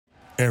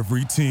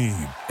Every team,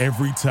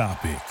 every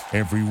topic,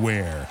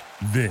 everywhere.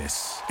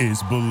 This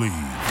is Believe.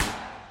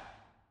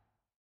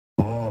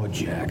 Oh,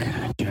 Jack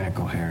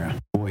O'Hara.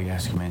 Boy, you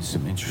ask me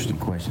some interesting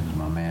questions,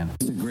 my man.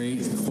 It's a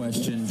great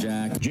question,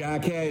 Jack.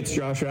 Jack, hey, it's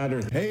Josh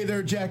Rader. Hey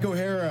there, Jack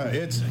O'Hara.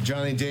 It's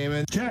Johnny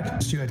Damon.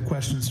 Jack, you had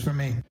questions for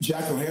me.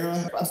 Jack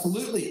O'Hara?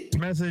 Absolutely.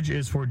 This message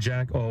is for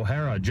Jack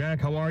O'Hara.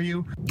 Jack, how are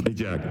you? Hey,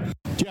 Jack.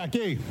 Jack,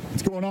 hey,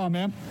 what's going on,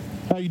 man?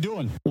 How you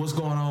doing? What's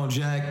going on,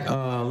 Jack?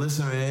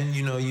 Listen, man,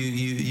 you know,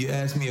 you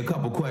asked me a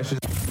couple questions.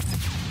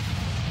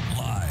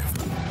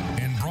 Live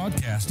and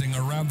broadcasting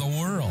around the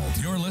world,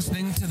 you're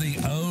listening to The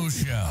O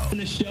Show. In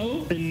the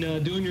show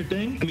and doing your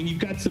thing, I mean, you've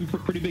got some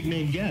pretty big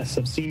name guests.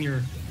 I've seen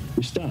your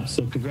stuff,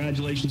 so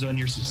congratulations on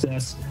your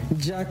success.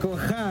 Jack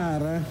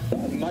O'Hara.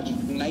 Much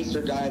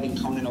nicer guy than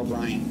Conan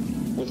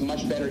O'Brien, with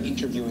much better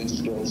interviewing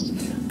skills.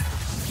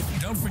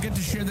 Don't forget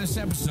to share this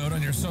episode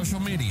on your social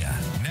media.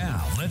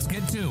 Now, let's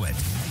get to it.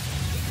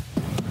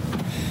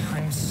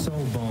 I'm so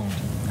boned.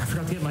 I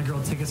forgot to get my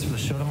girl tickets for the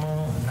show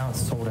tomorrow, and now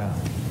it's sold out.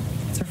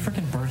 It's her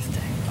freaking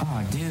birthday.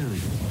 Oh, dude,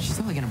 she's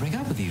totally gonna break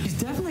up with you. She's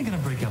definitely gonna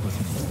break up with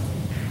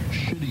me.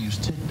 Should've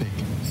used tick pick.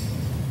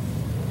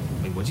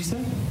 Wait, what'd you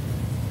say?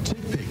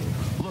 Tick pick.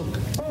 Look.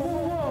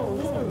 Whoa.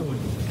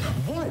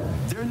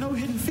 What? There are no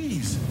hidden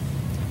fees.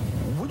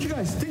 What'd you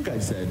guys think I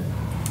said?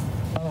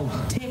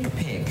 Oh, tick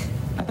pick.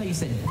 I thought you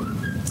said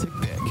Tick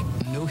pick.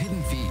 No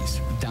hidden fees.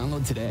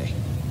 Download today.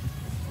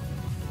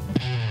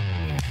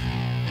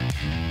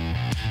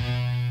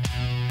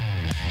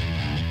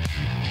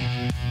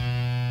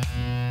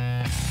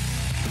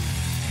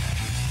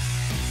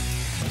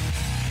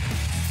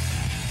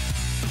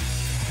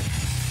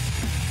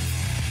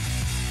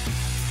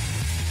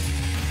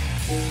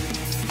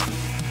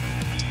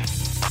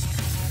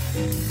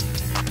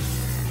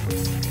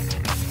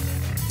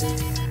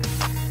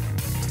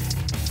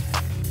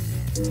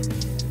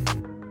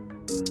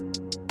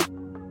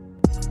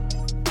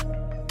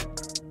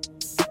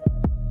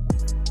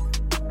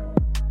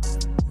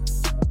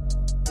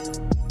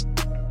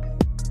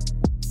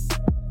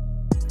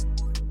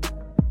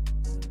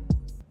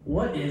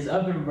 What is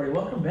up, everybody?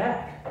 Welcome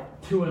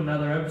back to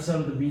another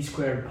episode of the B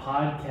Squared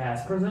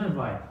podcast, presented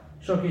by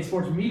Showcase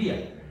Sports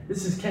Media.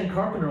 This is Ken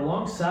Carpenter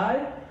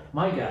alongside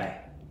my guy,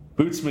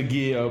 Boots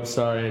McGee. Oh,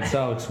 sorry, it's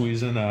Alex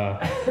Weisen.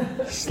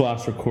 This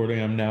last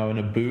recording, I'm now in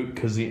a boot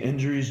because the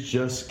injuries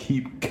just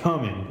keep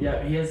coming.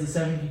 Yeah, he has the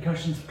 7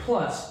 concussions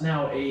plus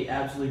now a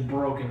absolutely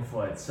broken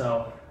foot.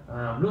 So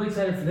I'm really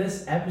excited for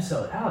this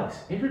episode. Alex,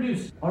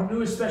 introduce our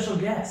newest special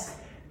guest.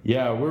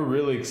 Yeah, we're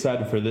really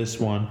excited for this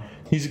one.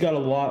 He's got a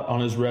lot on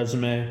his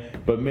resume,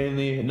 but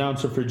mainly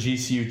announcer for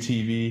GCU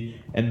TV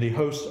and the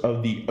host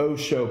of the O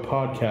Show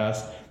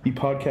podcast, the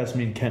podcast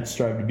me and Kent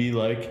strive to be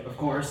like. Of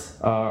course.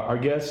 Our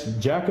guest,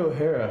 Jack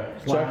O'Hara.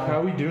 Wow. Jack,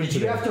 how are we doing today?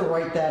 Did you have to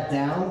write that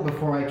down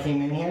before I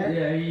came in here?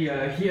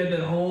 Yeah, he had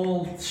that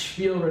whole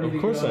spiel ready to go.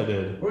 Of course I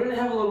did. We're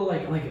gonna have a little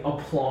like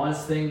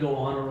applause thing go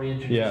on when we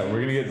introduce. Yeah,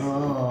 we're gonna get.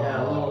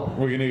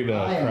 We're gonna get a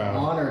I am crowd.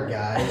 honored,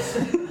 guys.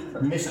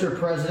 Mr.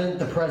 President,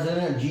 the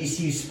president of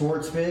GC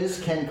Sports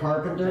Biz, Ken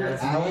Carpenter.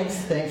 That's Alex,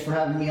 thanks for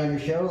having me on your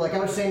show. Like I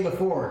was saying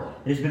before,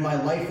 it has been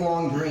my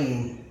lifelong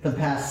dream for the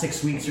past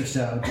 6 weeks or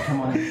so to come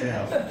on your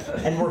show.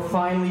 And we're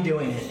finally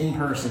doing it in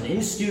person,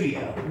 in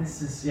studio.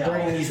 This is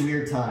during these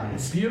weird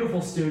times. Beautiful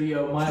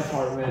studio, my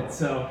apartment.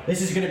 So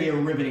this is going to be a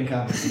riveting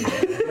conversation.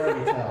 I can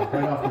already tell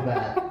right off the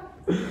bat.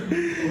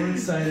 We're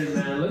excited,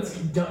 man. Let's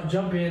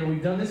jump in.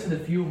 We've done this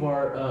with a few of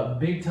our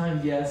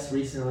big-time guests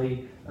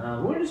recently.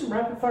 We're going to do some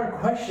rapid-fire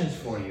questions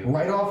for you.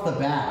 Right off the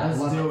bat.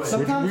 Let's do it.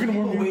 Sometimes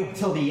people wait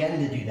till the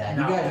end to do that.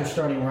 No. You guys are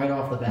starting right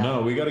off the bat.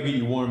 No, we got to get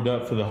you warmed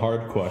up for the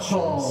hard questions.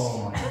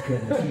 Oh, my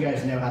goodness. You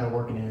guys know how to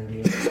work an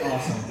interview. It's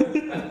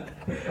awesome.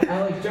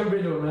 Alex, jump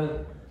into it,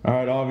 man. All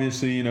right,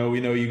 obviously, we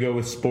know you go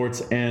with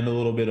sports and a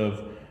little bit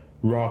of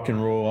rock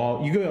and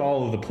roll. You go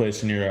all over the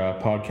place in your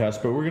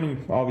podcast, but we're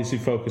going to obviously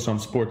focus on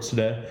sports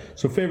today.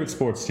 So, favorite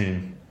sports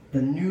team?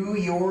 The New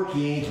York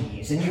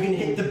Yankees. And you can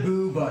hit the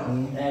boo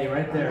button. Hey,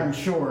 right there. I'm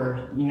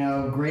sure.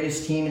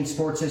 Greatest team in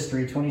sports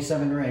history,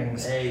 27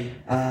 rings. Hey,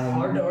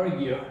 hard to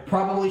argue.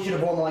 Probably should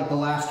have won the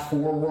last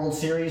 4 World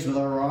Series with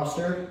our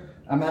roster.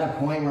 I'm at a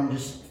point where I'm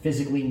just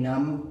physically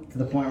numb to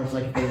the point where it's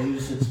like if they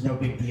lose, it's no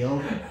big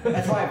deal.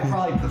 That's why I've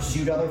probably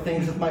pursued other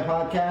things with my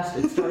podcast.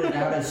 It started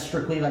out as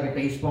strictly like a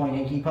baseball and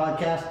Yankee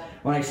podcast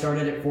when I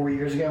started it 4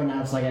 years ago.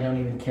 Now it's like I don't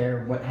even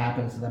care what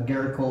happens to them.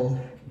 Garrett Cole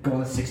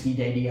going to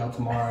 60-day DL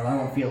tomorrow. I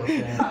don't feel a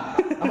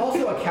thing. I'm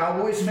also a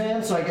Cowboys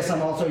fan, so I guess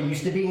I'm also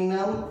used to being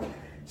them.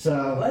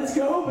 So let's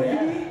go,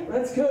 baby. Yeah.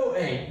 Let's go.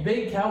 Hey,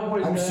 big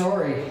Cowboys. I'm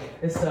sorry.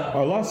 It's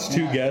our last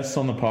 2 guests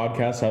on the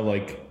podcast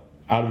have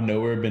out of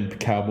nowhere been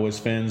Cowboys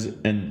fans,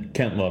 and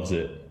Kent loves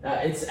it.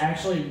 It's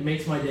actually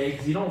makes my day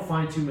because you don't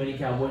find too many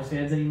Cowboys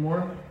fans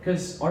anymore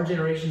because our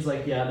generation's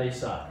they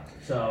suck.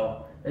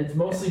 So it's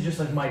mostly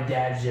just my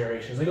dad's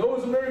generation. It's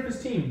it's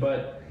America's team,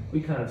 but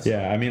we kind of suck.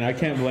 Yeah, I mean, I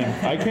can't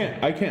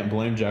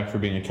blame Jack for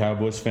being a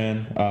Cowboys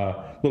fan.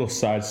 Little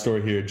side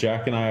story here.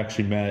 Jack and I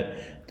actually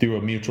met through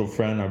a mutual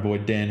friend, our boy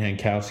Dan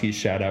Hankowski.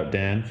 Shout out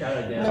Dan. Shout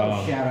out Dan.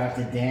 Shout out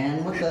to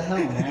Dan. What the hell,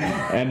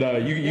 man?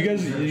 And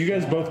you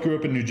guys both grew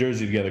up in New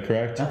Jersey together,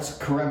 correct? That's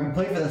correct. We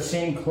played for the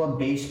same club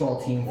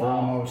baseball team for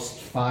almost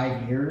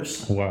 5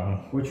 years.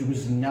 Wow. Which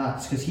was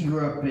nuts because he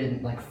grew up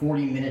in like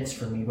 40 minutes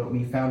from me, but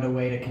we found a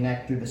way to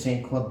connect through the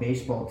same club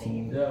baseball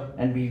team. Yeah.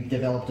 And we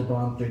developed a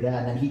bond through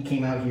that. And then he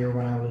came out here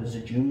when I was a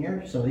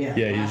junior. So yeah.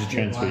 Yeah, he was a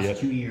transfer.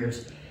 Last 2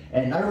 years.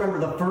 And I remember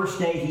the first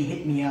day he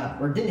hit me up,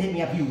 or didn't hit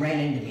me up, he ran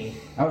into me.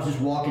 I was just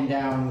walking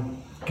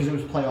down, because it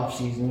was playoff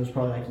season, it was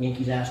probably like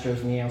Yankees,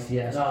 Astros in the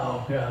ALCS.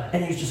 Oh, God.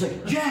 And he was just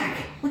like, Jack,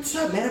 what's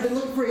up, man? I've been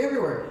looking for you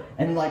everywhere.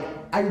 And like,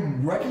 I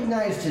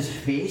recognized his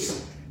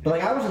face, but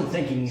like, I wasn't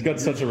thinking. He's got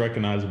such a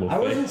recognizable face. I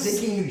wasn't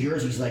thinking New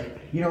Jersey. He's like,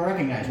 you don't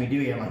recognize me, do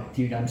you? I'm like,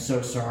 dude, I'm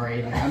so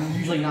sorry. Like, I'm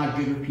usually not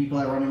good with people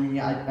that run into me.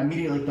 I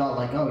immediately thought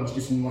like, oh, he's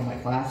just in one of my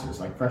classes,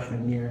 like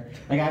freshman year.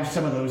 Like, I have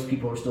some of those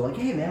people who are still like,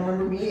 hey, man,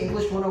 remember me,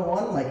 English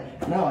 101?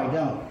 Like, no, I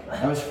don't.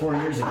 That was 4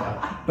 years ago.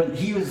 But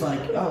he was like,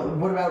 oh,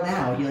 what about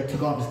now? He like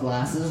took off his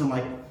glasses. I'm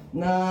like,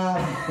 nah,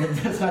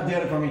 that's not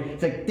doing it for me.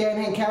 It's like,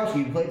 Dan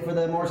Hankowski, who played for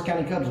the Morris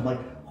County Cubs. I'm like,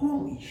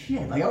 holy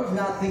shit. Like, I was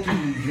not thinking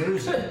New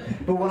Jersey.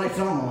 But when I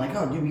saw him, I'm like,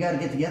 oh, dude, we got to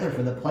get together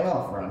for the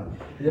playoff run.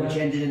 Which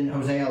ended in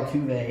Jose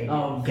Altuve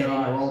getting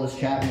Aroldis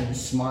Chapman to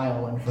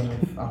smile in front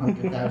of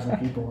 100,000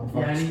 people.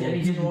 And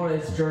he didn't want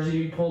his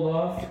jersey pulled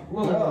off?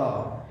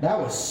 Oh, that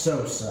was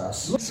so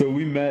sus. So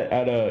we met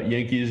at a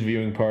Yankees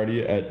viewing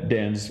party at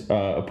Dan's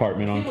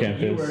apartment on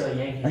campus. You were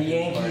a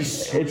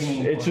Yankees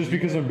It's just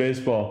because of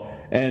baseball.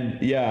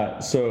 And yeah,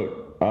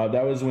 so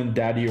that was when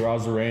Daddy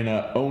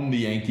Rosarena owned the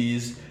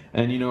Yankees.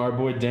 And, you know, our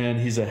boy Dan,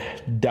 he's a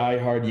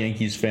diehard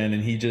Yankees fan,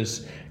 and he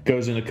just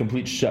goes in a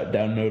complete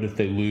shutdown mode if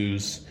they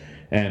lose.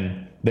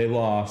 And they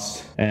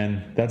lost.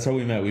 And that's how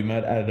we met. We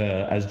met at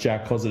as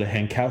Jack calls it, a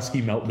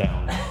Hankowski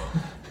meltdown.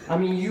 I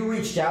mean, you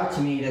reached out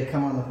to me to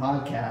come on the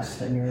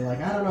podcast, and you were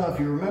like, I don't know if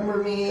you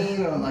remember me.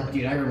 And I'm like,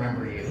 dude, I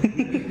remember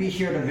you. We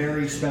shared a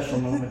very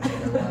special moment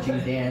together, watching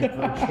Dan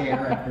throw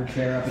chair after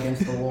chair up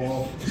against the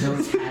wall, throw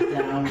his hat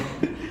down,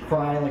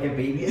 cry like a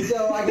baby.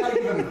 So I gotta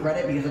give him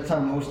credit, because that's how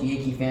most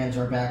Yankee fans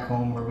are back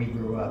home where we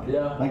grew up.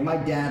 Yeah. Like, my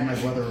dad and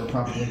my brother were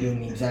probably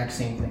doing the exact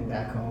same thing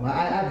back home.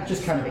 I've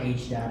just kind of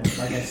aged out of it,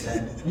 like I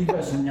said. You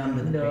guys are numb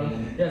to the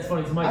pain. Yeah, it's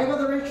funny. I have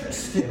other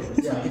interests, too.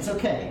 It's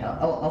okay.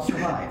 I'll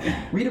survive.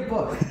 Read a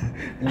book.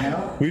 You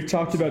know? We've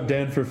talked about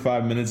Dan for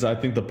 5 minutes. I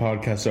think the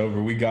podcast's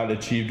over. We got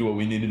achieved what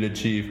we needed to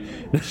achieve.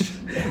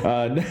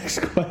 Next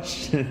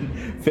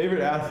question.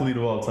 Favorite athlete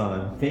of all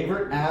time?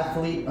 Favorite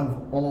athlete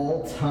of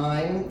all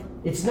time?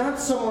 It's not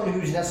someone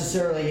who's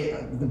necessarily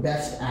the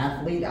best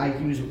athlete.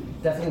 He was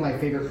definitely my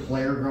favorite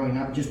player growing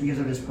up, just because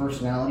of his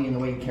personality and the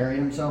way he carried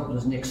himself,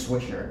 was Nick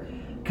Swisher.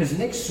 Because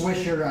Nick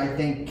Swisher, I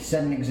think,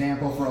 set an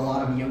example for a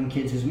lot of young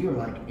kids, because we were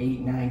like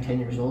 8, 9, 10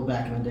 years old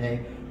back in the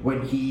day,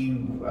 when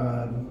he,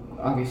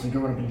 obviously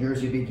growing up in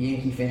Jersey, a big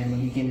Yankee fan, when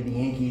he came to the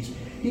Yankees,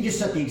 he just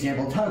set the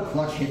example. A ton of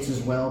clutch hits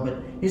as well, but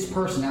his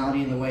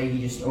personality and the way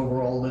he just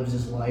overall lives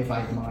his life,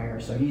 I admire.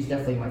 So he's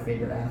definitely my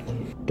favorite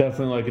athlete.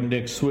 Definitely like a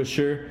Nick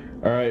Swisher.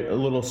 All right, a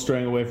little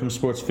straying away from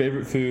sports.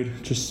 Favorite food?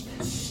 Just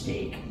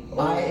steak.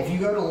 If you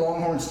go to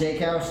Longhorn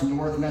Steakhouse,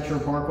 North Metro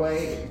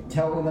Parkway,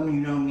 tell them you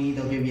know me,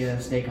 they'll give you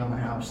a steak on the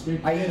house.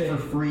 I eat for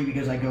free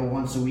because I go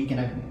once a week, and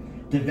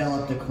I've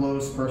developed a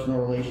close personal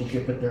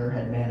relationship with their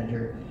head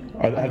manager.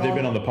 Have they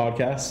been on the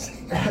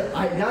podcast?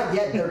 Not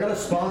yet. They're going to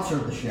sponsor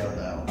the show,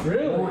 though.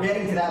 Really? We're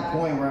getting to that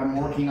point where I'm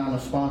working on a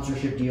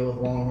sponsorship deal with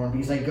Longhorn,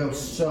 because I go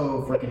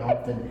so freaking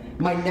often.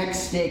 My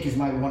next steak is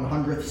my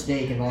 100th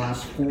steak in the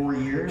last 4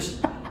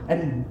 years,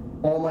 and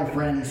all my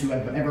friends who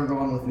have ever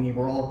gone with me,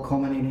 we're all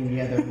culminating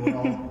together.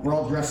 We're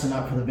all dressing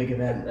up for the big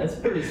event. That's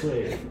pretty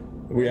sweet.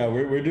 Yeah,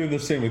 we're doing the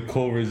same with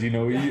Culver's. You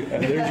know,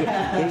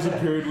 there's a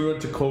period we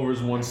went to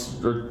Culver's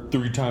once or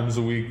 3 times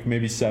a week,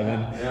 maybe 7.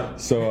 Yeah.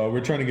 So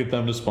we're trying to get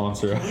them to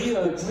sponsor.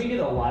 Can we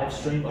get a live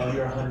stream of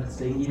your 100th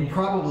steak eating?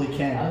 Probably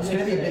can. It's going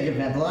to be a big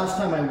event. The last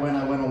time I went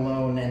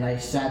alone, and I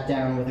sat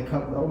down with a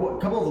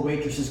couple of the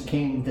waitresses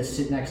came to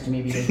sit next to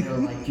me, because they were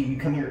like, dude, you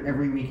come here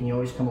every week and you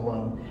always come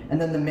alone.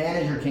 And then the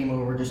manager came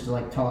over just to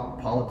like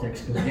talk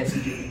politics, because I guess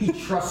he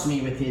trusts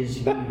me with his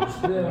views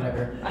or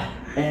whatever.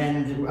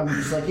 And I'm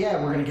just like, yeah,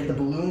 we're going to get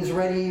the balloons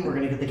ready, we're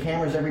going to get the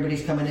cameras,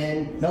 everybody's coming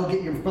in.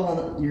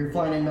 You're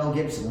flying in Mel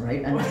Gibson,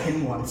 right? I met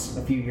him once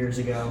a few years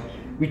ago.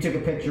 We took a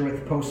picture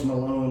with Post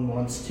Malone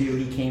once too.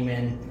 He came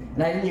in,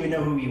 and I didn't even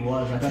know who he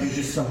was. I thought he was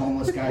just some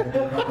homeless guy that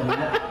woke up in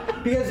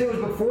that. Because it was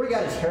before he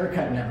got his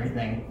haircut and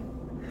everything.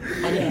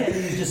 And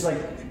he was just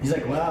like, he's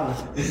like,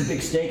 wow, it's a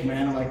big steak,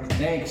 man. I'm like,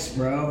 thanks,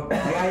 bro.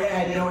 Like, I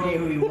had no idea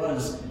who he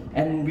was.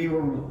 And we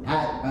were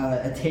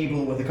at a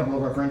table with a couple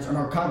of our friends, and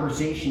our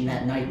conversation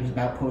that night was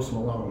about Post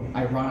Malone,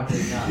 ironically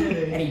enough.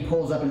 And he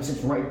pulls up and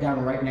sits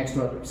right next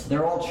to us.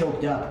 They're all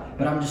choked up,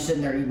 but I'm just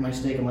sitting there eating my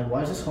steak. I'm like,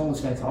 why is this homeless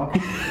guy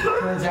talking?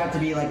 Turns out to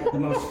be like the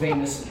most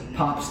famous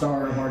pop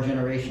star of our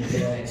generation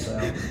today, so.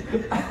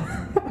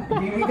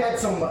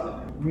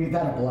 We've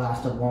had a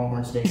blast at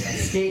Longhorn Steak.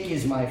 Steak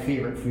is my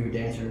favorite food, to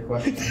answer your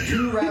question.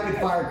 2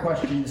 rapid-fire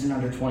questions in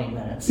under 20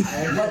 minutes.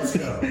 Let's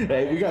go.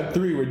 Hey, we got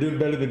 3. We're doing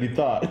better than we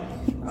thought.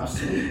 Oh,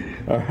 sweet.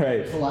 All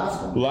right. The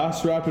last one.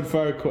 Last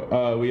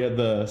rapid-fire, we had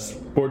the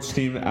sports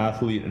team,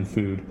 athlete, and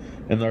food.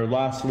 And our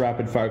last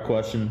rapid-fire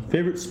question,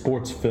 favorite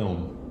sports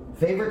film?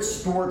 Favorite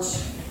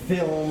sports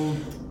film,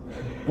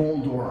 Bull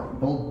Durham.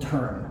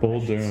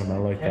 Bull Durham, I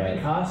like that.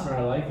 Kevin Costner,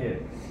 I like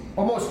it.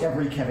 Almost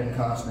every Kevin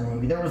Costner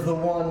movie. There was the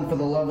one For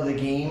the Love of the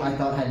Game I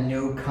thought had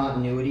no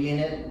continuity in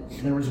it.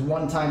 There was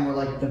one time where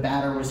like the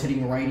batter was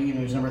hitting righty and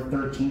he was number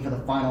 13 for the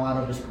final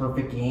out of his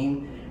perfect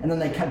game. And then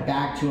they cut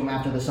back to him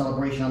after the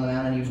celebration on the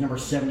mound and he was number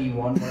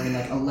 71 wearing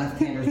like a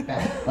left-hander's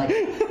bat, like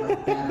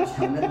batter's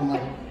helmet. I'm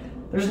like,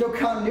 there's no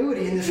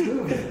continuity in this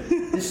movie.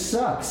 This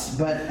sucks.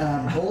 But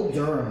Bull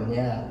Durham,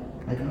 yeah.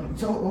 Like,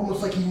 it's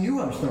almost like he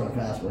knew I was throwing a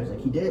fastball. He's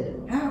like, he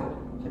did. How?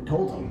 I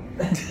told him.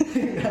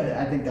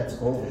 I think that's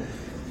cool.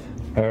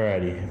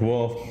 Alrighty.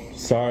 Well,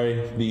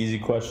 sorry, the easy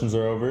questions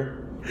are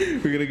over. We're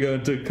going to go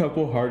into a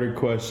couple harder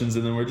questions,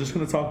 and then we're just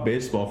going to talk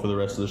baseball for the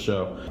rest of the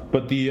show.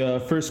 But the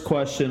first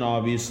question,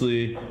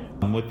 obviously,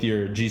 with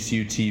your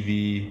GCU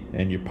TV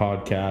and your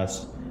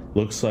podcast,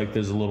 looks like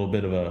there's a little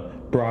bit of a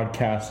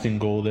broadcasting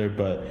goal there,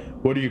 but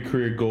what are your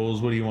career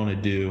goals? What do you want to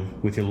do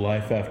with your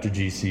life after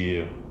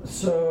GCU?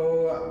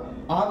 So,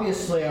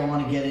 obviously, I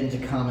want to get into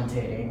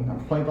commentating.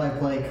 I'm a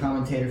play-by-play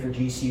commentator for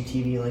GCU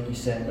TV, like you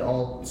said,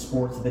 all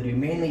sports that I do.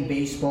 Mainly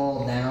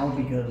baseball now,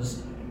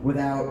 because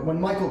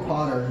when Michael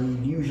Potter,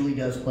 who usually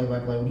does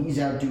play-by-play, when he's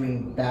out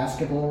doing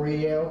basketball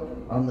radio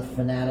on the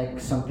Fanatic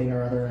something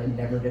or other, I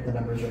never get the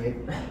numbers right,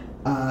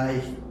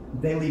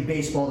 they leave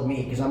baseball to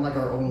me, because I'm like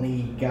our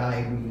only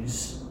guy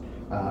who's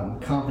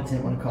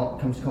competent when it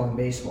comes to calling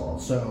baseball.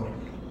 So,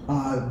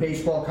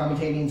 baseball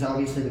commentating is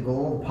obviously the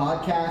goal. The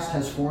podcast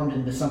has formed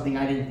into something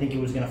I didn't think it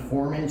was going to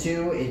form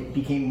into. It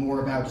became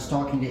more about just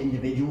talking to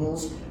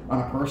individuals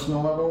on a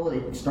personal level.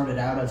 It started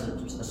out as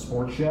a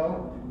sports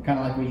show, kind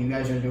of like what you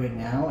guys are doing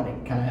now, and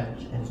it kind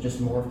of has just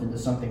morphed into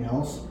something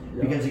else.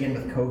 Yep. Because again,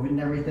 with COVID and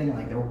everything,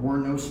 like there were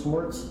no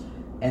sports,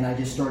 and I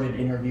just started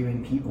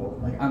interviewing people.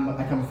 Like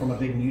I come from a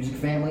big music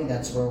family.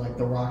 That's where like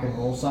the rock and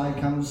roll side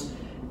comes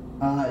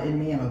in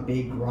me. I'm a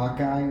big rock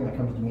guy when it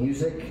comes to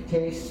music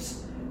tastes.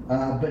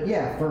 But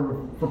yeah,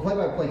 for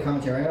play-by-play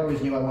commentary, I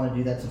always knew I wanted to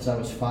do that since I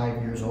was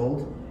 5 years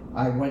old.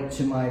 I went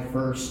to my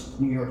first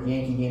New York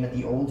Yankee game at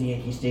the old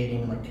Yankee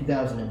Stadium in like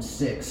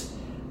 2006.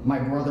 My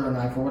brother and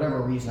I, for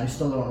whatever reason, I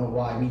still don't know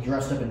why, we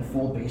dressed up in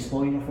full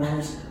baseball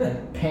uniforms,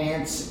 like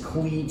pants,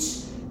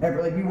 cleats, we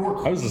wore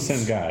cleats. I was the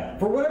same guy.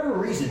 For whatever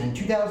reason, in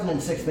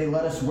 2006, they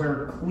let us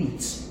wear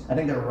cleats. I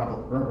think they were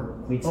rubber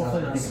cleats.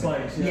 Hopefully not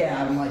spikes.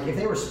 Yeah, I'm like, if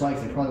they were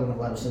spikes, they probably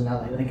wouldn't have let us in now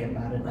that I think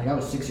about it. Like, I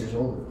was 6 years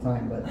old at the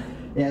time, but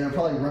yeah, they're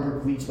probably rubber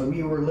cleats, but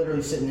we were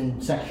literally sitting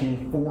in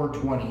section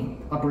 420,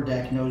 upper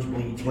deck,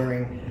 nosebleeds,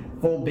 wearing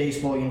full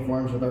baseball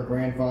uniforms with our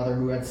grandfather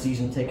who had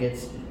season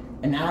tickets.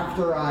 And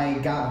after I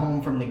got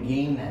home from the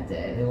game that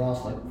day, they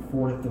lost like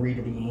 4-3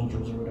 to the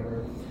Angels or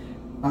whatever.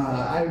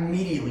 I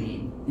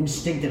immediately,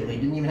 instinctively,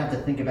 didn't even have to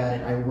think about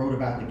it. I wrote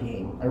about the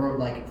game. I wrote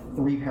like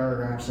 3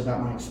 paragraphs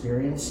about my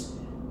experience,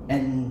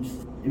 and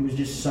it was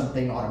just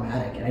something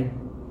automatic. And I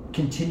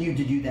continued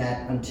to do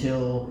that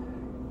until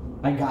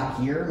I got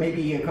here.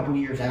 Maybe a couple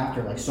years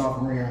after, like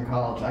sophomore year in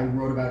college, I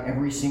wrote about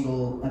every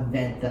single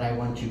event that I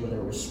went to, whether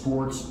it was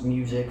sports,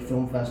 music,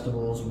 film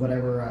festivals,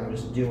 whatever I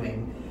was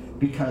doing,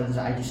 because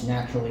I just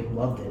naturally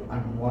loved it. I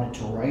wanted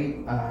to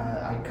write.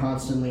 I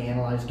constantly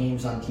analyzed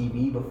games on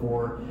TV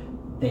before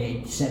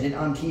they said it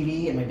on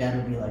TV, and my dad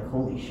would be like,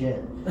 holy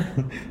shit.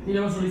 He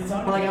knows what he's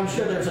talking about. Like, I'm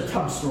sure there's a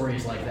ton of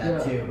stories like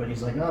that, too, but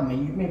he's like, oh,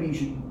 man, maybe you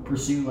should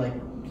pursue, like,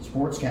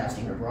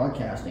 sportscasting or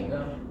broadcasting.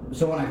 Yeah.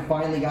 So when I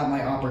finally got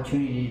my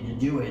opportunity to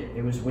do it,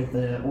 it was with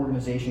the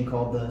organization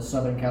called the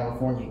Southern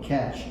California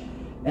Catch.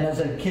 And as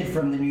a kid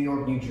from the New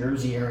York, New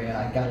Jersey area,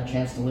 I got a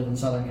chance to live in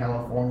Southern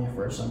California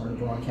for a summer to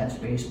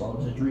broadcast baseball. It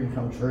was a dream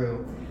come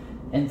true.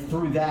 And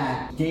through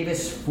that,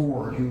 Davis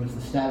Ford, who was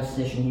the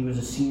statistician, he was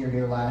a senior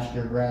here last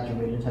year,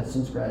 graduated, has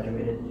since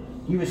graduated.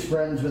 He was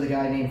friends with a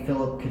guy named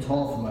Philip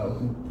Catalfamo,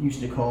 who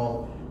used to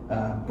call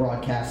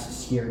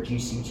broadcasts here at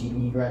GCU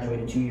TV. He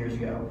graduated 2 years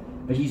ago.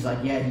 But he's like,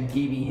 yeah, he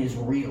gave me his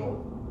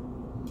reel.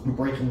 I'm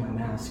breaking my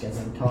mask as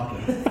I'm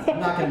talking. I'm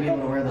not going to be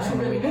able to wear this on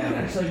the way down.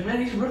 It's like,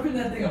 man, he's ripping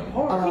that thing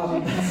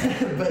apart.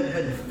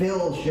 But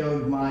Phil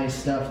showed my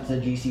stuff to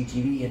GCU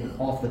TV, and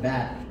off the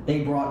bat,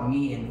 they brought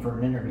me in for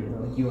an interview.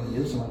 They're like, you want to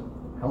do this? I'm like,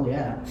 hell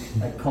yeah.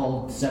 I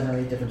called 7 or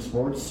 8 different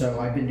sports, so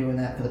I've been doing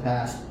that for the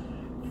past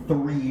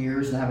 3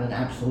 years and having an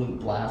absolute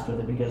blast with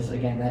it because,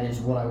 again, that is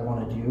what I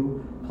want to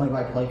do.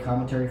 Play-by-play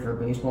commentary for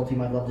a baseball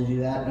team, I'd love to do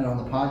that. And on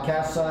the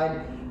podcast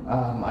side,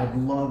 I'd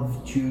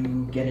love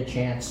to get a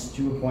chance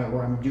to a point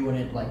where I'm doing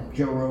it like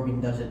Joe Rogan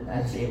does it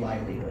as a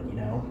livelihood, you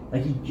know?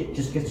 Like he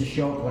just gets to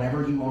show up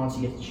whenever he wants,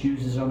 he gets to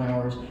choose his own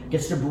hours,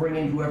 gets to bring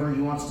in whoever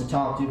he wants to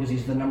talk to because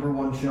he's the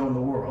 #1 show in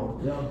the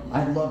world. Yeah.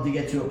 I'd love to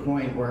get to a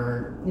point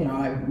where, you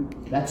know,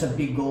 that's a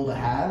big goal to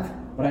have.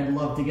 but I'd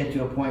love to get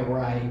to a point where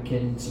I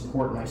can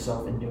support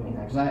myself in doing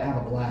that, because I have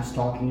a blast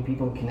talking to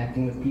people,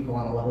 connecting with people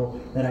on a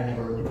level that I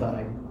never really thought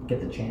I'd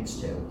get the chance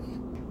to.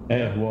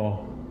 Yeah,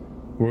 well,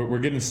 we're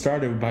getting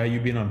started by you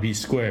being on B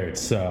Squared,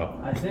 so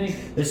I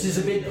think this is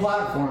a big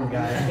platform,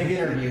 guys. Big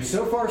interview.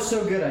 So far,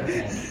 so good, I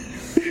think.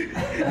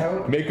 I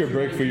hope make or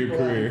break for your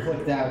career.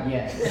 Clicked out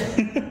yet.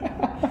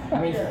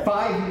 I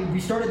mean, we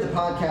started the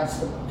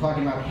podcast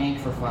talking about Hank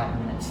for 5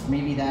 minutes.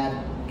 Maybe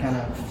that kind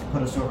of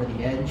put us over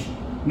the edge.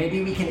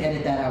 Maybe we can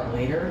edit that out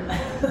later.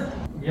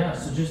 Yeah,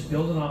 so just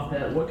building off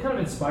that, what kind of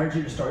inspired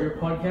you to start your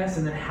podcast,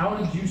 and then how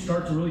did you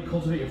start to really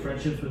cultivate your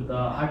friendships with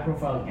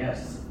high-profile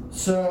guests?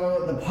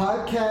 So the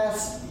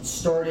podcast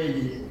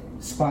started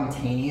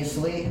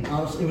spontaneously.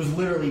 Honestly, it was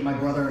literally my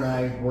brother and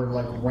I were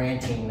like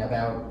ranting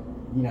about,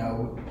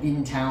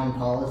 in-town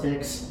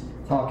politics,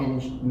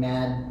 talking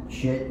mad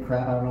shit,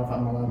 crap. I don't know if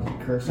I'm allowed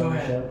to curse on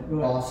the show.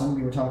 Awesome.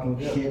 We were talking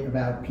shit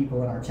about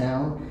people in our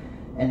town.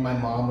 And my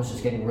mom was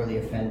just getting really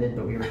offended,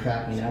 but we were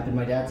cracking up. And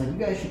my dad's like, "You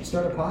guys should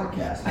start a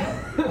podcast."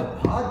 A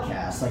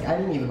podcast? Like, I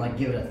didn't even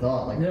give it a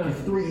thought.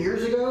 3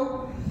 years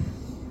ago,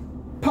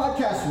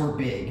 podcasts were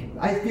big.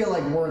 I feel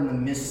like we're in the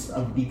midst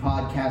of the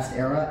podcast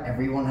era.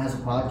 Everyone has a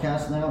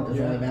podcast now. It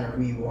doesn't really matter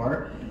who you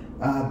are.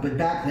 But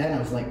back then, I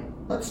was like,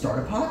 let's start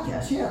a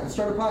podcast. Yeah, let's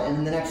start a podcast. And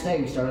then the next day,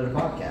 we started a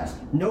podcast.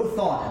 No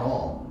thought at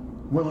all.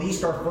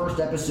 Released our first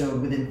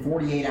episode within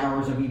 48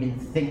 hours of even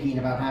thinking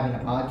about having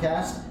a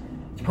podcast.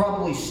 It's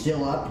probably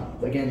still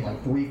up, again,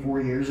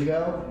 3-4 years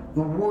ago.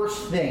 The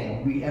worst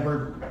thing we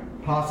ever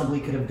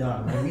possibly could have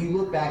done. When we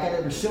look back at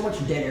it, there's so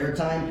much dead air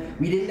time.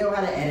 We didn't know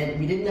how to edit.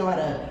 We didn't know how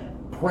to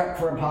prep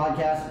for a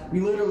podcast. We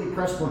literally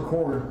pressed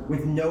record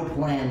with no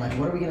plan.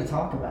 What are we going to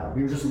talk about?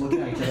 We were just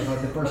looking at each other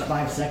the first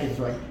 5 seconds.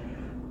 We're like,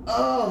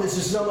 oh, this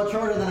is so much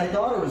harder than I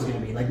thought it was going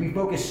to be. We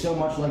focused so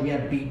much. We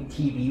had a big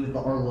TV with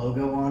our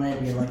logo on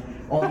it. We had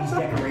all these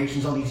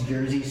decorations, all these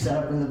jerseys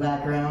set up in the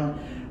background.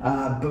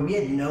 But we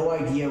had no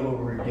idea what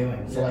we were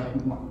doing. So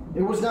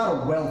it was not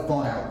a well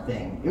thought out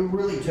thing. It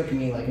really took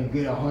me a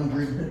good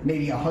 100,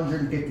 maybe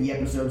 150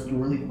 episodes to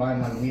really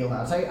find my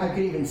wheelhouse. I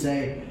could even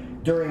say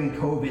during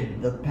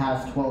COVID, the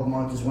past 12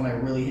 months is when I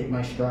really hit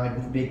my stride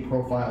with big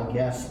profile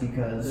guests,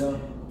 because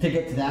to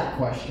get to that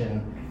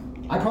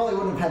question, I probably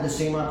wouldn't have had the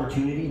same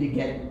opportunity to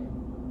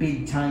get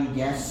big time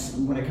guests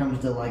when it comes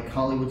to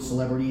Hollywood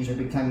celebrities or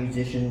big time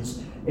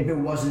musicians if it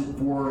wasn't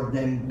for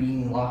them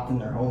being locked in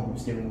their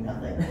homes doing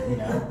nothing,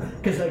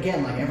 Because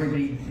again,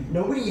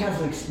 nobody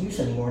has an excuse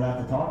anymore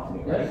not to talk to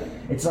me, right?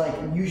 It's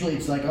usually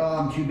it's oh,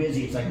 I'm too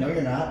busy. It's no,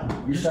 you're not.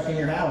 You're stuck in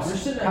your house.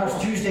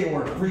 How's Tuesday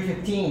work?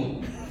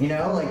 3:15.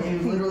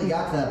 It literally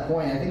got to that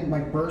point. I think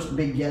my first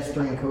big guest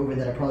during COVID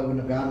that I probably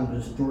wouldn't have gotten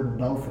was Jordan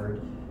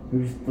Belfort,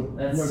 who's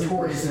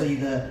notoriously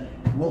the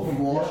Wolf of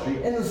Wall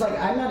Street. And it's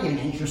I'm not even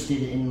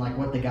interested in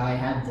what the guy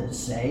had to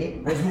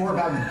say. It was more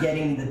about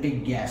getting the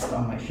big guest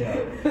on my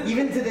show.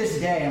 Even to this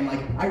day, I'm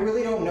I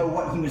really don't know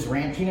what he was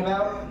ranting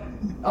about.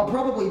 I'll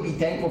probably be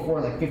thankful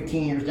for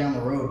 15 years down the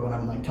road when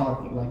I'm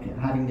talking,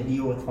 having to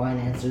deal with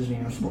finances,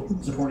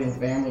 supporting the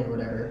family or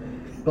whatever.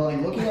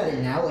 But looking at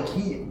it now,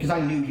 because I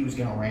knew he was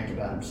gonna rant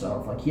about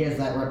himself. He has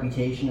that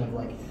reputation of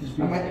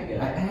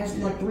I asked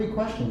him 3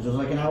 questions. It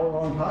was an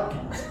hour-long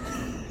podcast.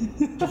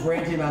 Just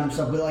ranting about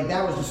himself, but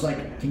that was just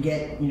to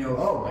get,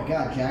 oh my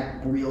god,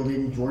 Jack reeled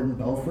in Jordan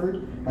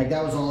Belfort.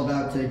 That was all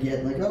about to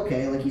get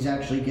okay, he's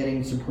actually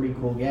getting some pretty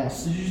cool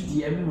guests. Did you just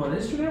DM him on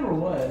Instagram or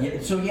what? Yeah,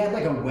 so he had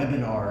a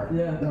webinar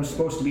that was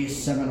supposed to be a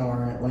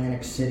seminar in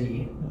Atlantic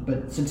City,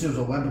 but since it was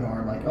a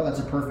webinar, I'm oh, that's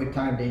a perfect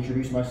time to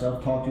introduce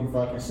myself, talk to him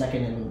for a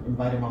second, and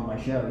invite him on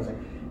my show. He's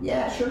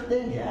yeah, sure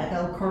thing, Jack.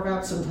 I'll carve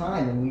out some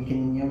time and we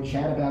can,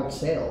 chat about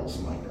sales.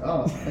 I'm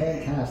oh,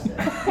 fantastic.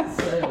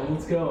 Sales,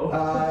 let's go.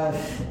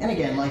 And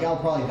again, I'll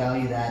probably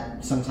value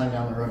that sometime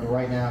down the road. But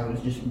right now, it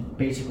was just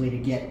basically to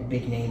get a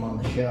big name on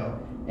the show,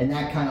 and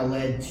that kind of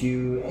led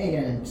to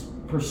again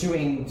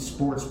pursuing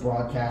sports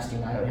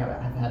broadcasting. I've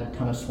had a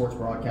ton of sports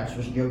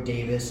broadcasters. Joe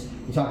Davis.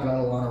 We talked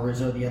about Alana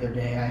Rizzo the other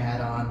day. I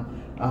had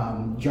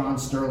on John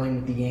Sterling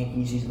with the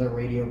Yankees. He's their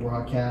radio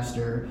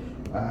broadcaster.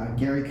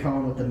 Gary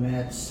Cohen with the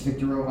Mets,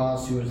 Victor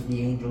Rojas, who is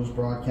the Angels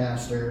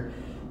broadcaster,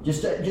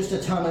 just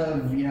a ton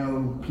of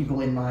people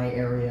in my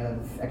area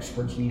of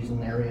expertise in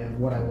the area of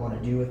what I want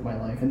to do with my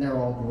life, and they're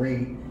all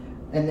great.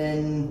 And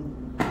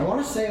then I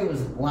want to say it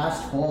was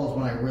last fall is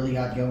when I really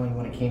got going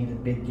when it came to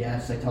big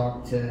guests. I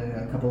talked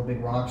to a couple of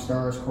big rock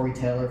stars, Corey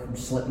Taylor from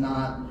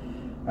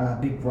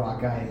Slipknot, big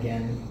rock guy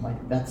again,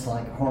 that's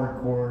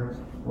hardcore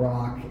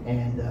rock,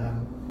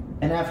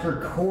 and after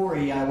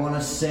Corey, I want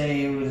to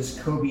say it was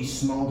Kobe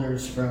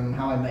Smulders from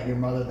How I Met Your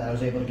Mother that I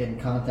was able to get in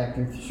contact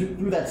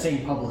through that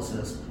same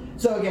publicist.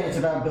 So again, it's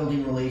about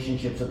building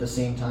relationships at the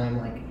same time.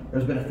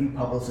 There's been a few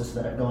publicists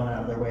that have gone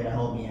out of their way to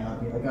help me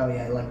out. Be oh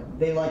yeah,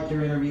 they liked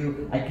your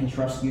interview. I can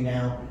trust you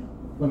now.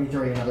 Let me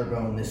throw you another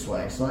bone this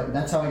way. So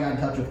that's how I got in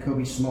touch with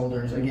Kobe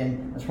Smulders.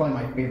 Again, that's probably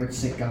my favorite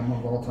sitcom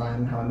of all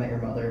time, How I Met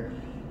Your Mother.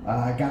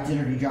 I got to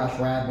interview Josh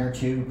Radnor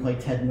too, who played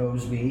Ted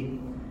Mosby.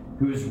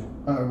 who's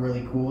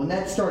really cool. And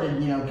that started,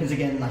 because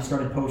again, I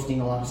started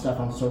posting a lot of stuff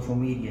on social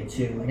media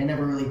too. Like I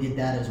never really did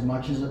that as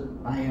much as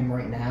I am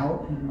right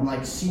now. I'm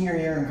like senior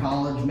year in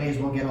college, may as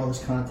well get all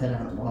this content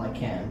out while I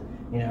can.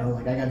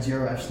 Like I got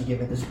 0 Fs to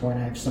give at this point.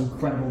 I have some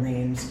credible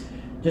names.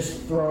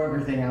 Just throw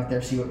everything out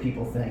there, see what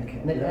people think.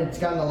 And it's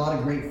gotten a lot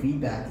of great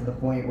feedback to the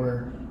point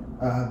where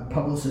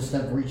publicists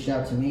have reached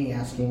out to me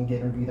asking to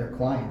interview their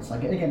clients.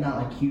 Like again, not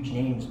like huge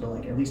names, but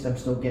like at least I'm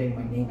still getting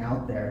my name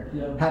out there.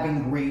 Yeah.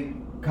 Having great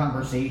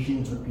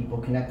conversations with people,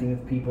 connecting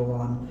with people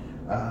on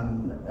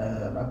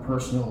a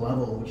personal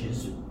level, which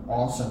is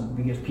awesome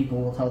because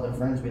people will tell their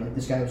friends, be like,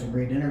 this guy was a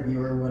great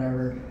interviewer or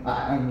whatever.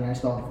 I mean, I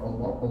still have a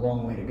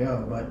long way to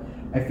go, but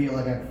I feel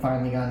like I've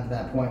finally gotten to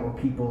that point where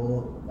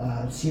people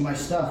see my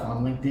stuff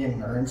on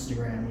LinkedIn or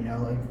Instagram.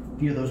 Like a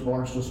few of those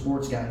Barstool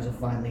Sports guys have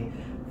finally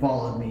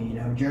followed me.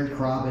 Jared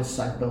Krabis,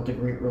 I've built a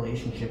great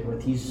relationship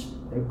with. He's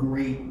a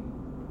great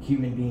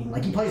human being.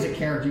 Like he plays a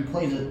character, he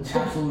plays an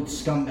absolute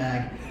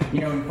scumbag,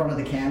 in front of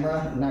the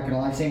camera. I'm not gonna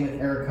lie. Same with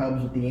Eric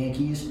Hubbs with the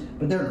Yankees,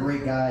 but they're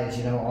great guys,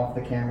 off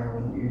the camera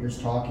when you're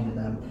just talking to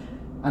them.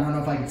 I don't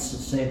know if I could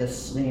say the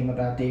same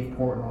about Dave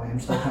Portnoy. I'm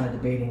still kind of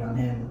debating on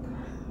him.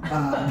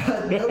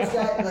 But those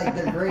guys, like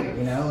they're great,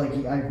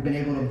 Like I've been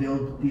able to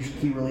build these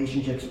key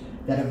relationships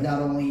that have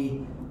not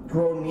only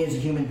grown me as a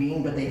human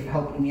being, but they've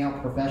helped me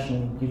out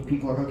professionally because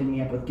people are hooking me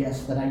up with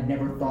guests that I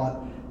never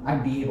thought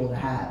I'd be able to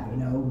have,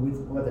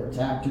 with whether it's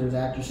actors,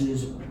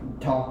 actresses.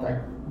 I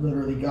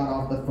literally got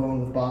off the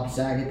phone with Bob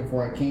Saget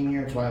before I came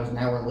here, so I was an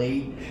hour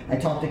late. I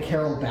talked to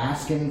Carol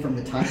Baskin from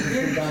the Tiger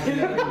King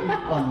documentary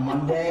on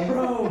Monday.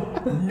 Bro,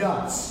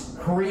 nuts,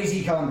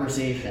 crazy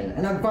conversation.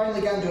 And I've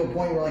finally gotten to a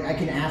point where like I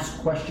can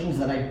ask questions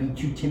that I'd be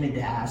too timid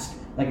to ask.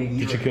 Like a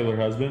year Did you kill her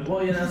husband?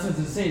 Well, yeah, that's what I was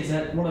going to say. Is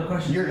that one of the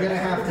questions? You're gonna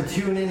have to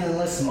tune in and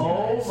listen.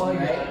 Oh my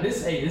right? God!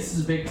 This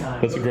is big time.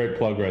 That's a great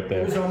plug right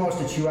there. It was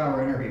almost a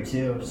 2-hour interview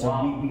too, so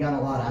wow. we got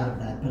a lot out of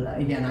that. But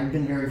again, I've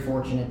been very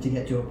fortunate to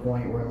get to a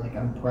point where like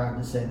I'm proud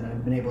to say that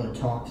I've been able to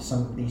talk to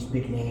some of these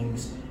big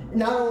names.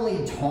 Not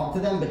only talk to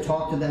them, but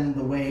talk to them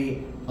the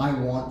way I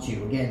want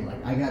to. Again,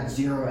 like I got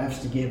 0 Fs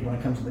to give when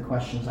it comes to the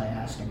questions I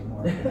ask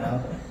anymore.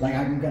 Like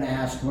I'm gonna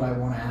ask what I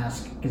want to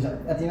ask because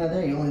at the end of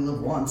the day, you only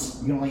live once.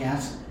 You can only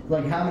ask.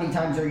 Like, how many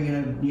times are you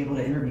going to be able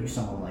to interview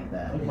someone like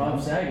that? Like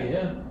Bob Saget,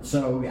 yeah.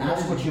 So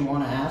ask what you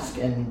want to ask,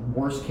 and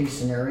worst case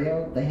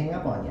scenario, they hang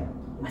up on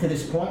you. To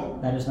this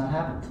point, that has not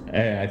happened.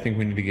 Hey, I think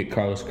we need to get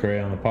Carlos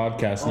Correa on the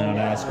podcast now and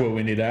ask what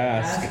we need to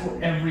ask.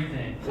 Ask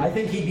everything. I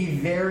think he'd be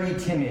very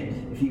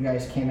timid if you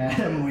guys came at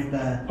him with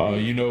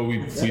we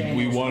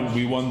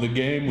won the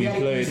game. We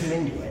played. Ease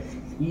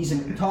him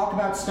into it. Talk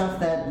about stuff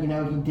that he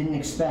didn't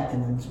expect,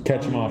 and then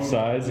catch him off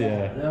sides,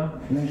 yeah.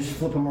 And then just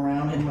flip him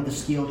around, hit him with a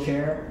steel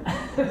chair.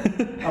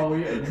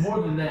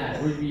 More than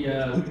that, we'd be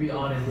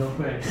on it real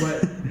quick.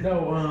 But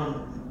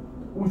no,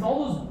 with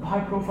all those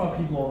high-profile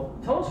people,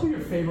 tell us who your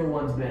favorite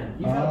one's been.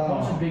 You've had a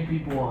bunch of big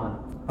people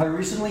on. I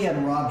recently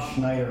had Rob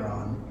Schneider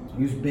on.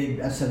 He was a big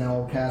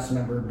SNL cast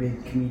member,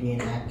 big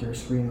comedian, actor,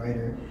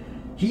 screenwriter.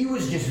 He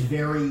was just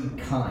very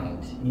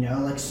kind,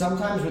 like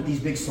sometimes with these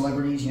big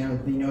celebrities,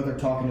 they're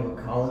talking to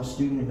a college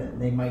student that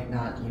they might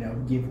not,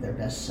 give their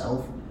best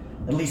self.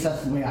 At least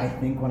that's the way I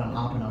think when I'm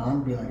hopping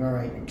on. Be like, all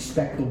right,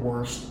 expect the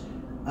worst,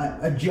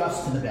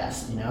 adjust to the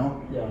best,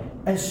 Yeah.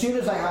 As soon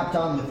as I hopped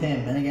on with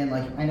him, and again,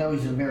 like I know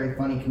he's a very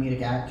funny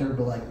comedic actor,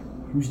 but like,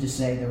 who's to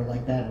say they were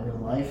like that in real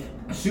life?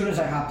 As soon as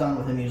I hopped on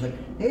with him, he was like,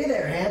 hey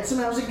there, handsome,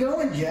 how's it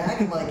going, Jack?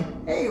 I'm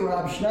like, hey,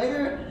 Rob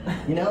Schneider.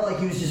 Like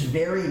he was just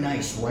very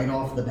nice right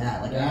off the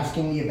bat. Like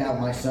asking me about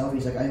myself.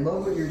 He's like, I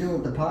love what you're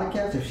doing with the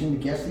podcast. I've seen the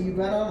guests that you've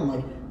been on. I'm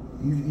like,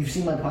 you've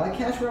seen my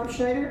podcast, Rob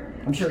Schneider?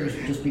 I'm sure he's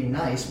just being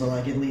nice, but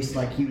like at least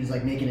like he was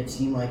like making it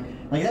seem like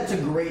that's a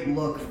great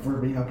look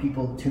for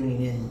people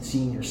tuning in and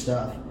seeing your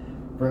stuff.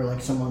 For like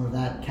someone of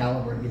that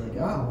caliber to be like,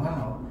 oh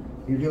wow,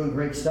 you're doing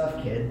great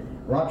stuff, kid.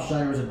 Rob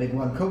Schneider was a big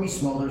one. Kobe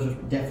Smulders was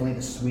definitely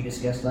the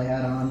sweetest guest I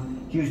had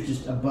on. She was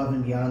just above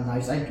and beyond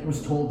nice. I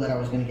was told that I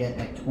was going to get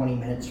like 20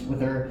 minutes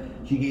with her.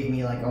 She gave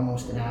me like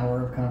almost an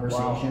hour of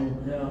conversation,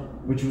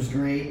 which was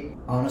great.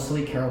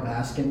 Honestly, Carol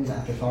Baskin,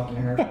 after talking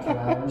to her for 2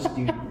 hours,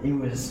 dude,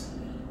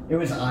 it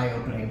was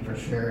eye-opening for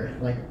sure.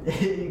 Like,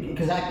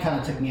 because that kind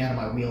of took me out of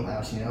my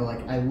wheelhouse,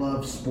 Like, I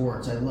love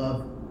sports. I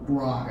love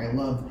rock. I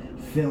love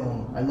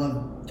film. I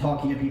love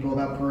talking to people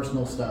about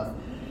personal stuff.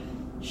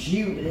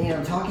 She,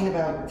 talking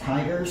about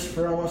tigers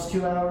for almost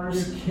 2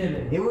 hours. You're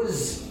kidding. It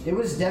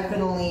was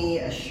definitely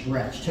a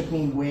stretch. Took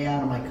me way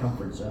out of my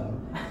comfort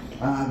zone.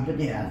 But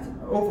yeah,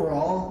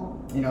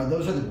 overall,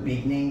 those are the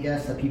big name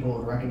guests that people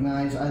would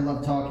recognize. I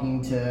love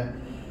talking to,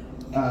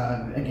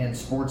 again,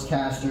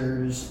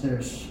 sportscasters.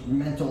 There's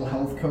mental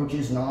health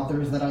coaches and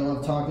authors that I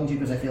love talking to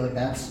because I feel like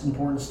that's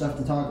important stuff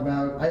to talk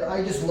about.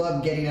 I just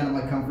love getting out of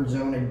my comfort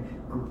zone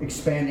and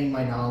expanding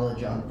my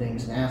knowledge on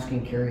things and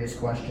asking curious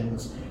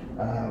questions.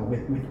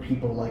 With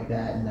people like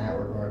that in that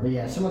regard. But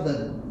yeah, some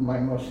of my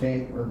most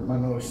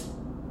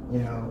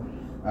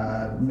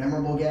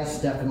memorable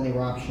guests, definitely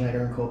Rob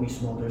Schneider and Kobe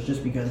Smulders,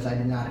 just because I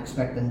did not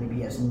expect them to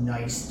be as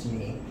nice to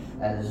me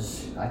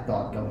as I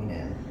thought going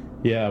in.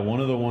 Yeah, one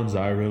of the ones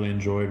I really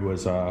enjoyed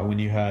was when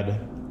you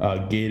had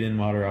Gaten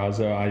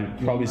Matarazzo.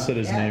 I probably said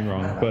his name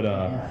wrong, but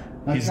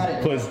he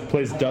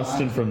plays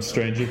Dustin from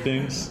Stranger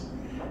Things.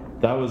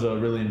 That was a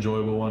really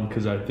enjoyable one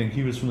because I think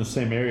he was from the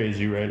same area as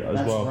you, right?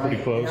 As well, right.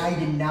 Pretty close. And I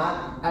did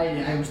not.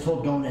 I was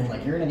told going in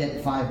like you're gonna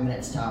get 5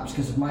 minutes tops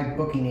because my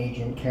booking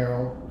agent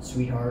Carol,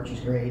 sweetheart, she's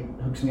great,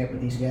 hooks me up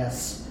with these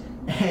guests,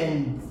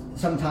 and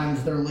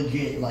sometimes they're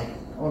legit like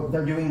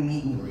they're doing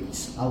meet and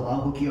greets.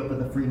 I'll hook you up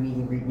with a free meet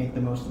and greet, make the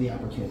most of the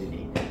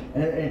opportunity,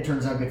 and it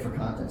turns out good for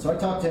content. So I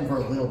talked to him for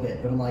a little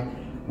bit, but I'm like,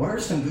 what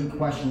are some good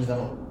questions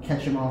that'll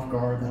catch him off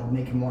guard that'll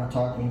make him want to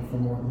talk to me for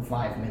more than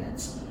 5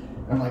 minutes?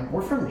 I'm like,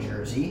 we're from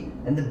Jersey,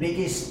 and the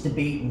biggest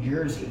debate in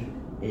Jersey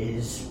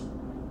is,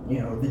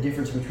 the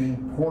difference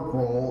between pork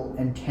roll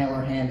and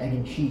Taylor ham, egg,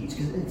 and cheese,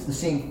 because it's the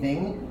same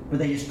thing, but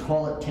they just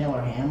call it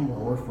Taylor ham where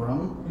we're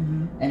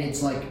from, and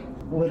it's like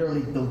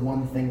literally the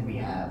one thing we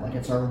have. Like,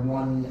 it's our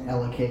one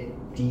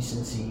elegant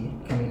decency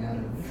coming out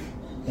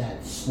of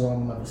that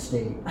slum of a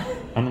state.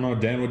 I don't know,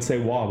 Dan would say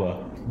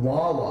Wawa.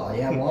 Wawa,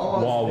 yeah,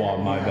 Wawa. Wawa,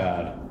 my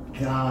bad.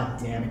 God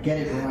damn it, get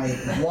it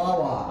right.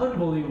 Wawa.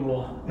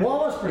 Unbelievable.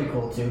 Wawa's pretty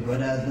cool too, but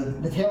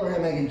the Taylor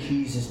ham, egg, and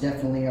cheese is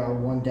definitely our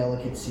one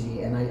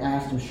delicacy, and I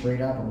asked him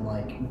straight up, I'm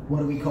like, what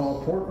do we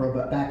call pork roll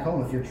back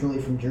home if you're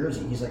truly from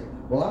Jersey? He's like,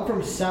 well, I'm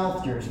from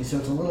South Jersey, so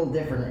it's a little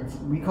different.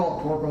 We call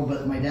it pork roll,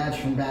 but my dad's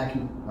from back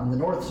on the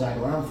north side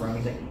where I'm from.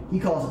 He's like, he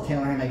calls it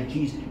Taylor ham, egg, and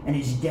cheese, and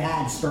his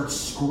dad starts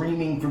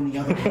screaming from the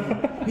other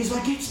end. He's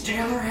like, it's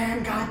Taylor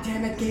ham,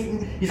 goddammit,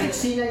 Gaten. He's like,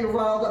 see, now you're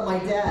riled up my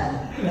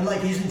dad. And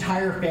like his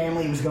entire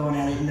family was going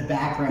at it in the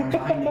background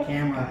behind the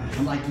camera.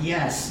 I'm like,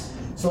 yes.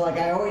 So like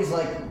I always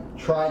like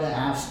try to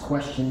ask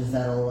questions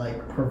that'll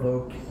like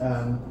provoke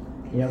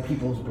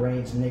people's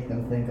brains and make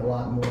them think a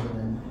lot more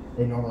than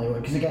they normally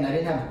would. Because again, I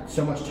didn't have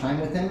so much time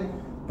with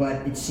him,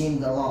 but it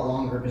seemed a lot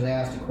longer because I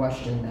asked a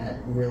question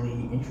that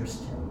really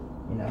interested him.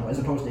 As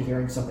opposed to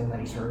hearing something that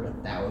he's heard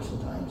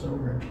 1,000 times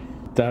over.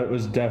 That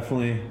was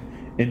definitely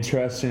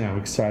interesting. I'm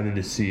excited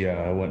to see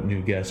what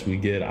new guests we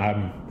get.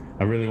 I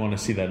really want to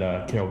see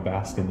that Carol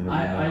Baskin interview.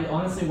 I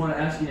honestly want to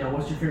ask you now,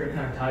 what's your favorite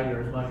kind of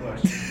tiger is my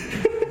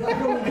question. I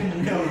don't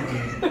even know,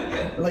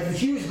 dude. Like,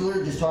 she was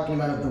literally just talking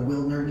about the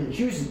Wildner.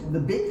 The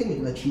big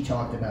thing that she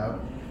talked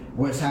about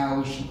was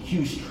how she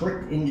was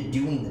tricked into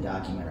doing the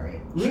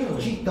documentary.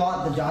 Really? She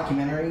thought the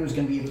documentary was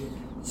going to be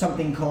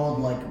something called,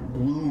 like,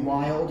 Blue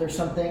Wild or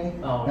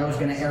something that was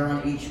going to air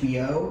on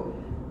HBO.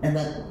 And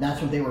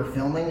that's what they were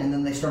filming, and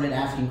then they started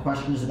asking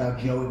questions about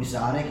Joe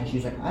Exotic, and she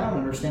was like, I don't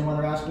understand why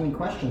they're asking me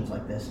questions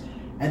like this.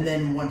 And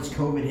then once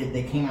COVID hit,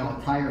 they came out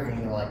with Tiger King,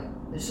 and they're like,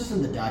 this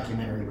isn't the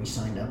documentary we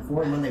signed up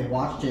for. And when they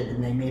watched it,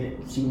 and they made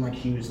it seem like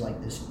she was like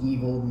this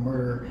evil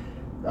murder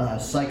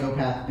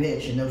psychopath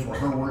bitch, and those were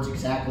her words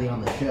exactly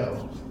on the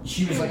show.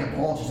 She was like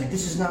appalled. She's like,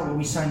 this is not what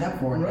we signed up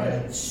for, and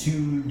they like,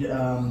 sued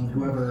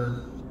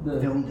whoever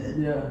filmed it.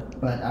 Yeah.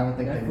 But I don't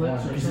think they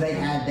won because they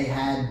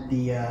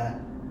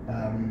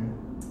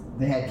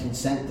had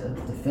consent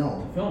to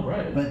film. Film,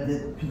 right. But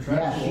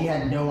she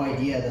had no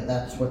idea that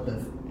that's what the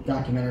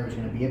documentary was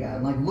going to be about.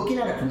 And like looking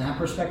at it from that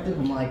perspective,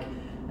 I'm like,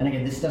 and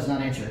again, this does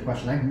not answer your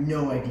question. I have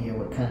no idea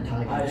what kind of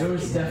tiger. It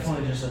was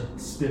definitely just a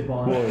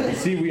spitball. Well,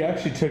 see, we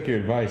actually took your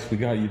advice. We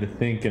got you to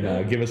think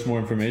and give us more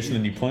information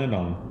than you planned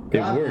on.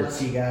 God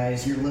bless you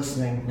guys. You're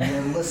listening.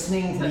 You're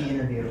listening to the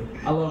interview.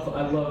 I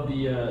love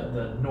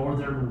the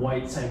northern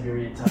white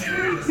Siberian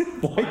tiger.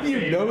 Why do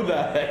you know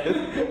that?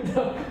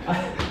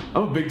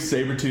 I'm a big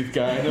saber-toothed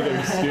guy. I know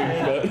they're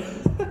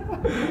stupid,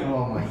 but.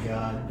 Oh my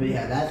god. But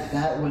yeah,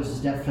 that was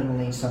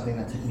definitely something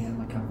that took me out of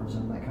my comfort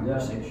zone, that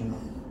conversation.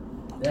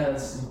 Yeah,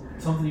 it's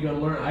something you gotta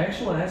learn. I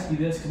actually want to ask you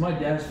this because my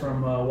dad's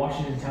from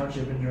Washington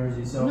Township in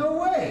Jersey. So no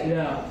way.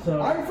 Yeah.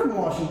 So I'm from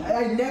Washington.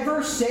 I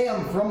never say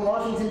I'm from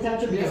Washington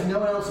Township because no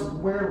one else.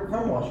 Where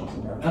from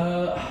Washington Township?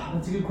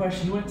 That's a good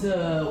question. You went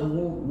to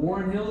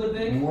Warren Hills, I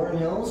think. Warren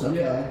Hills.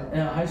 Okay.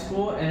 Yeah. High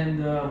school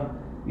and.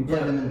 You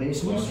played them in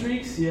baseball. Blue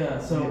Streaks, yeah.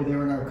 So they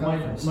were in our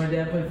conference. My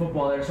dad played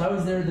football there, so I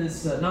was there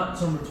this not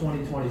summer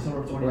 2020,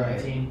 summer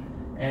 2019.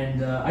 Right.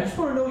 And I just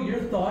want to know your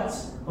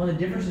thoughts on the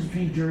differences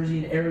between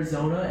Jersey and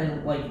Arizona,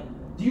 and like,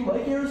 do you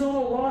like Arizona a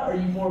lot? Are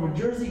you more of a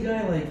Jersey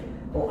guy? Like,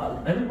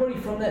 everybody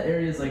from that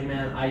area is like,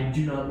 man, I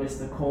do not miss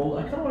the cold.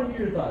 I kind of want to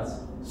hear your thoughts.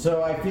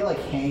 So I feel like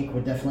Hank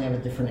would definitely have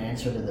a different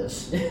answer to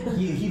this.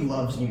 he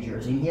loves New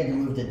Jersey. He had to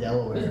move to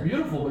Delaware. It's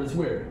beautiful, but it's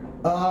weird.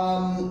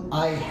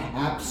 I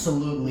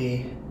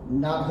absolutely,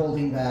 not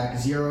holding back,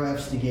 0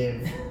 F's to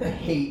give,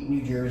 hate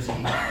New Jersey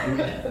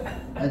with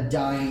a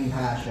dying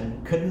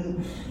passion.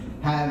 Couldn't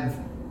have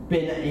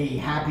been a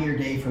happier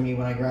day for me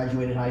when I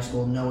graduated high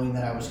school, knowing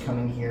that I was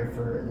coming here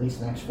for at least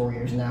the next 4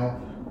 years.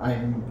 Now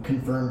I'm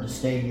confirmed to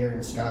stay here in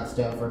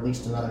Scottsdale for at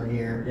least another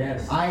year.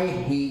 Yes. I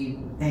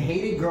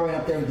hated growing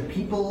up there with the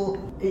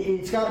people.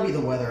 It's got to be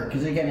the weather,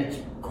 because again, it's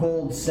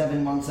cold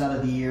 7 months out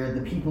of the year.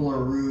 The people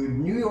are rude.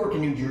 New York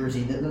and New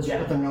Jersey, that's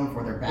what they're known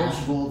for. They're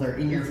bashful. They're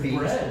in your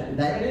face.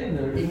 That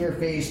in your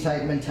face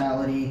type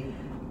mentality.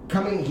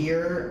 coming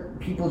here,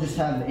 people just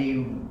have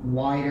a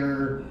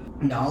wider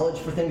knowledge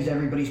for things.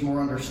 Everybody's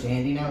more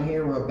understanding out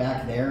here, where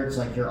back there it's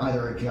like you're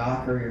either a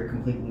jock or you're a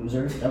complete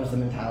loser. That was the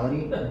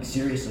mentality. Like,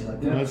 seriously.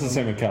 Like, That's the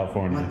same with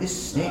California. Like,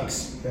 this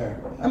stinks.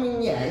 I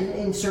mean, yeah,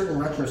 in certain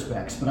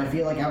retrospects, but I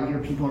feel like out here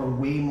people are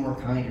way more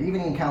kinder.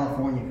 Even in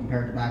California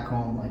compared to back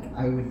home, like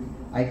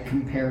I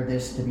compare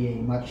this to be a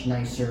much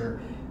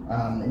nicer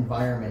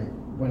environment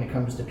when it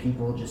comes to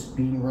people just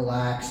being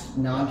relaxed,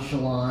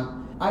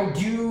 nonchalant. I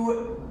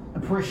do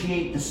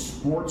appreciate the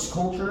sports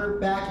culture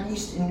back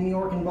east in New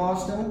York and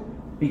Boston,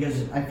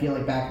 because I feel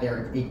like back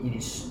there it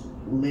is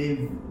live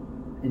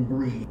and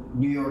breathe.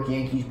 New York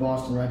Yankees,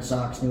 Boston Red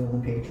Sox, New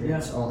England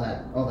Patriots, all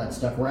that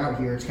stuff. We're out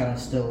here, it's kind of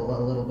still a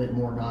little bit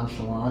more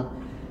nonchalant.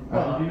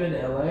 Well, have you been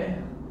to LA?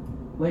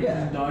 Lakers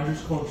and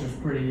Dodgers culture is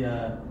pretty.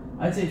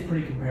 I'd say it's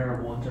pretty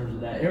comparable in terms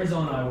of that.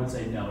 Arizona, I would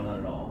say no,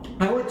 not at all.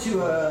 I went to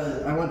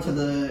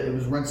it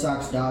was Red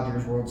Sox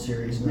Dodgers World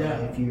Series in LA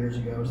a few years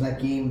ago. It was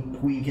that game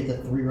Puig hit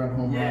the 3-run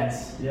home run.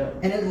 Yes, yep.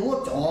 And it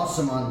looked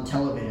awesome on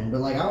television, but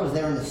like I was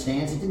there in the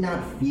stands, it did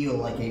not feel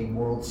like a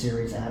World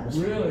Series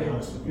atmosphere. Really? To be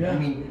honest with you. Yeah. I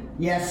mean,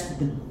 yes,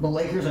 the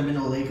Lakers. I've been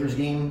to a Lakers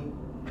game.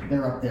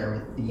 They're up there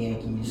with the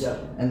Yankees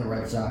and the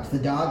Red Sox. The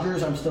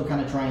Dodgers, I'm still kind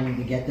of trying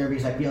to get there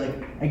because I feel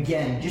like,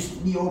 again,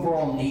 just the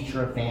overall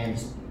nature of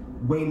fans.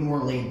 Way more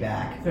laid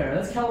back. Fair.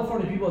 That's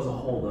California people as a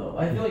whole, though.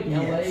 I feel like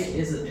LA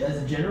is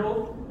as a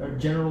general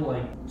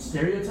like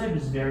stereotype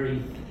is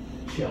very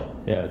chill.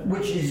 Yeah.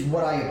 Which is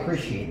what I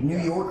appreciate. New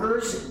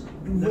Yorkers,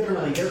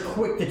 literally, they're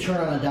quick to turn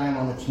on a dime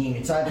on the team.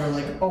 It's either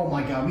like, oh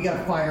my god, we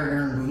gotta fire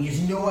Aaron Boone. He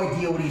has no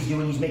idea what he's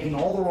doing. He's making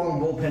all the wrong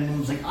bullpen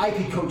moves. Like, I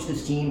could coach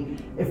this team.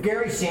 If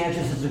Gary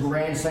Sanchez has a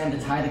grand slam to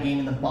tie the game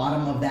in the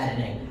bottom of that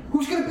inning,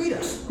 who's gonna beat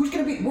us?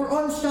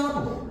 We're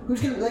unstoppable.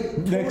 Who's gonna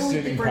next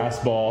inning pass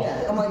ball?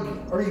 Yeah, I'm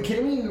like, are you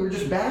kidding me? We were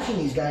just bashing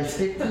these guys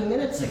 15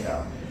 minutes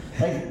ago.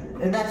 Like,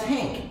 and that's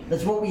Hank.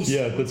 That's what we.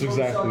 Yeah, that's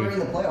exactly. What we saw during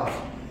the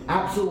playoffs.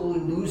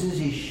 Absolutely loses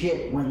his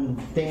shit when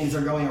things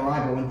are going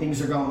awry, but when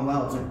things are going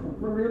well, it's like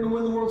we're gonna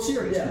win the World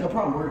Series. Yeah. No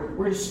problem.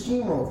 We're gonna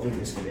steamroll through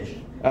this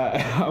division.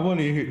 I want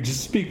to hear.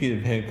 Just speaking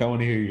of Hank, I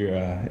want to hear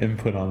your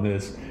input on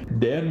this.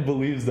 Dan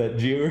believes that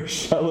Gio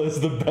Urshela is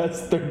the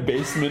best third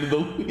baseman in the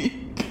league.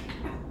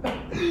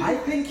 I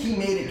think he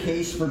made a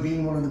case for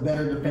being one of the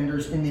better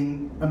defenders in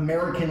the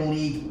American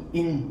League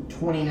in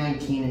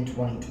 2019 and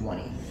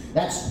 2020.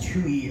 That's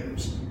 2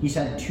 years. He's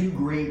had 2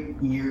 great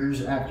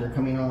years after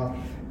coming off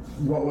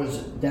what was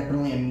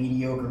definitely a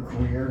mediocre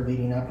career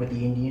leading up with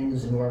the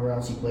Indians and whoever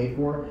else he played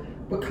for.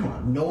 But come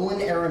on, Nolan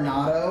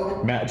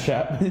Arenado, Matt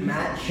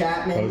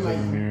Chapman,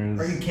 like,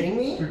 are you kidding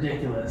me? It's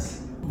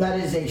ridiculous. That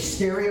is a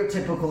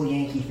stereotypical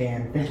Yankee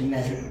fan thinking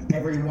that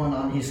everyone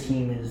on his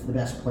team is the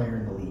best player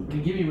in the league. You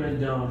give me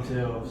Rendon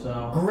too,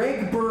 so.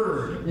 Greg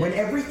Bird, when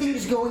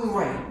everything's going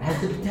right, has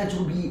the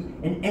potential to be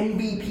an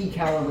MVP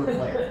caliber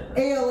player.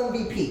 AL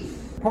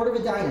MVP, part of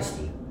a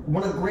dynasty.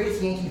 One of the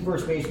greatest Yankee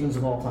first basemen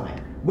of all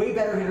time. Way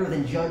better hitter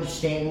than Judge,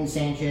 Stanton,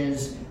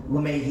 Sanchez,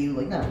 LeMahieu.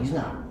 Like, no, he's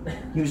not.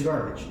 He was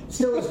garbage.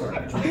 Still is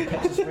garbage.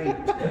 Texas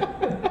Rangers.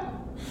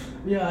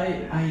 Yeah,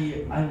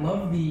 I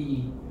love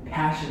the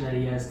passion that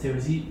he has too.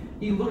 Is he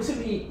looks at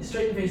me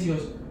straight in the face. He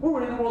goes, "We're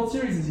winning the World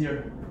Series this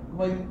year."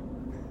 Like,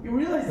 you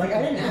realize? Like,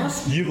 I didn't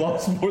ask. You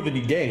lost more than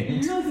you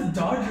gained. You realize the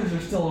Dodgers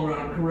are still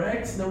around,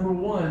 correct? Number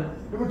one.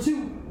 Number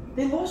two,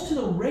 they lost to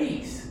the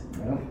Rays,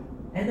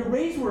 and the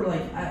Rays were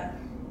like,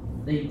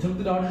 they took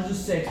the Dodgers to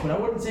 6, but I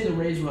wouldn't say the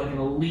Rays were like an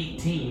elite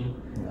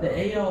team. No.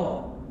 The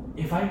AL,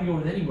 if I could go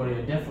with anybody,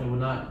 I definitely would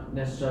not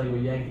necessarily go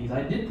Yankees.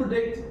 I did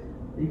predict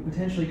they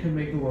potentially could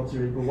make the World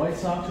Series, but White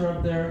Sox are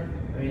up there.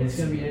 I mean, it's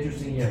going to be an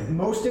interesting year.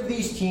 Most of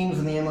these teams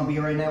in the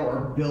MLB right now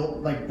are built,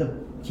 like the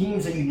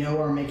teams that you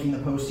know are making the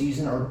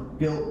postseason are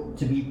built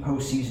to be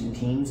postseason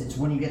teams. It's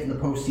when you get to the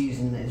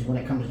postseason is when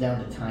it comes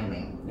down to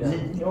timing. Yeah.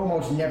 It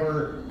almost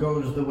never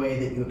goes the way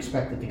that you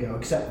expect it to go,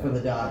 except for the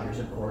Dodgers,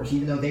 of course.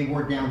 Even though they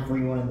were down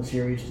 3-1 in the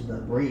series to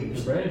the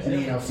Braves. The Braves,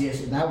 and the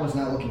NLCS, that was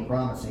not looking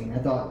promising. I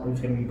thought it was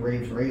going to be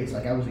Braves-Rays.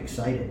 Like, I was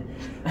excited.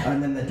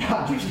 And then the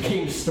Dodgers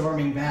came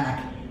storming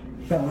back.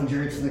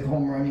 Bellinger hits the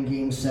home run in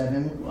Game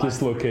 7.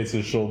 Dislocates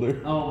his shoulder.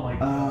 Oh my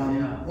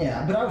God!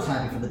 Yeah, but I was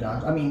happy for the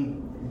Dodgers. I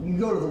mean, you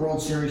go to the World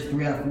Series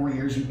 3 out of 4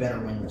 years, you better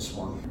win this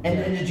one.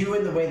 And to do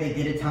it the way they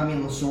did it, Tommy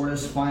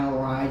Lasorda's final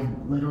ride,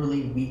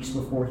 literally weeks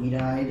before he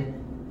died,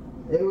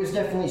 it was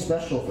definitely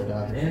special for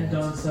Dodgers. And fans.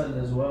 Don Sutton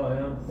as well,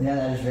 yeah. Yeah,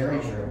 that is very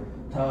true.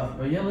 Tough,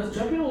 but yeah, let's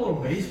jump into a little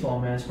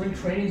baseball, man. Spring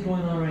training's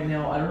going on right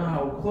now. I don't know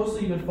how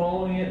closely you've been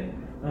following it.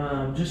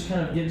 Just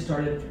kind of getting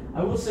started.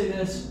 I will say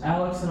this,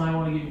 Alex and I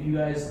want to give you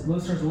guys,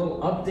 listeners, a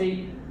little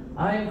update.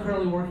 I am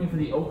currently working for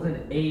the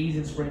Oakland A's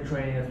in spring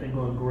training. That's been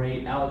going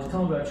great. Alex,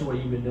 tell me about what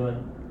you've been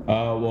doing.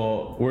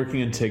 Well,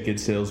 working in ticket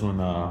sales when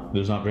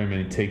there's not very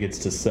many tickets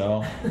to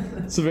sell.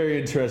 It's a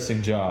very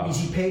interesting job.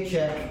 Easy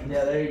paycheck.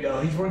 Yeah, there you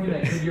go. He's working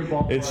at Goodyear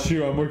Ballpark. It's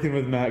true. I'm working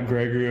with Matt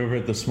Gregory over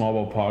at the Small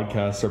Ball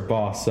Podcast. Our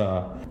boss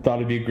thought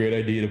it'd be a great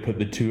idea to put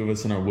the two of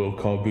us in our will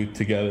call booth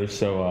together.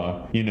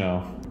 So,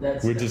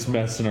 we're just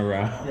messing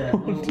around. Yeah, a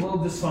little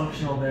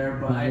dysfunctional there,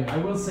 but I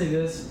will say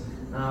this.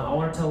 I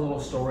want to tell a little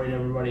story to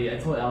everybody. I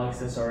told Alex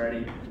this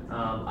already.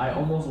 I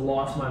almost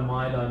lost my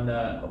mind on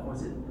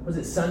was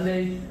it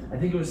Sunday? I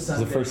think it was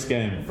Sunday. It was the first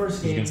game.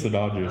 First game against the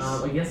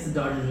Dodgers. Against the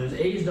Dodgers. It was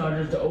A's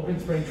Dodgers to open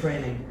spring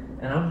training,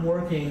 and I'm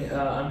working.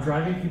 I'm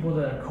driving people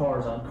to their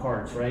cars on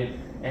carts, right?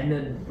 And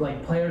then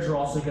like players are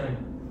also gonna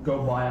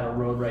go by on a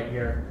road right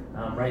here,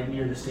 right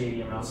near the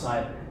stadium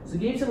outside. So the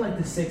game's in like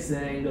the 6th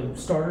inning. The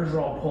starters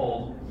are all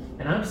pulled,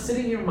 and I'm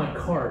sitting here in my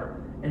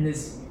cart, and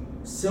this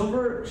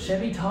silver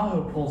Chevy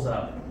Tahoe pulls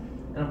up,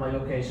 and I'm like,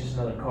 okay, it's just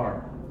another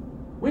car.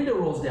 Window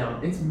rolls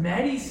down. It's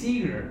Matty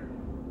Seager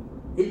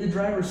in the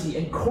driver's seat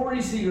and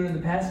Corey Seager in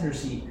the passenger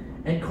seat.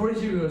 And Corey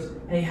Seager goes,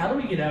 hey, how do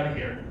we get out of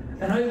here?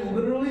 And I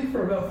literally,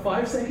 for about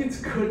 5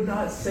 seconds, could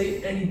not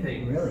say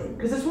anything. Really?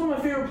 Because that's one of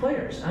my favorite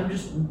players. I'm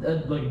just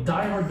a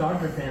diehard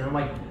Dodger fan. I'm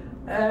like,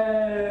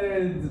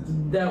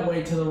 that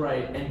way to the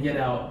right and get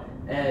out.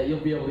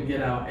 You'll be able to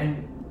get out.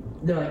 And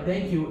they're like,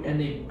 thank you. And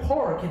they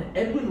park, and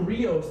Edwin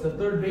Rios, the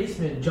third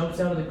baseman, jumps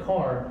out of the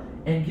car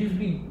and gives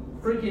me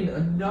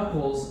freaking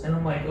knuckles, and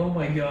I'm like, oh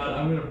my god,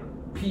 I'm gonna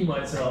pee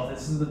myself.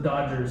 This is the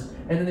Dodgers.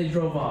 And then they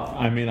drove off.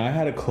 I mean, I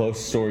had a close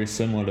story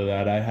similar to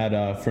that. I had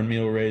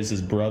Franmil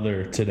Reyes'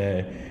 brother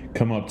today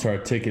come up to our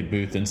ticket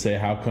booth and say,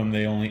 how come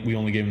we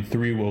only gave him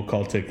 3 will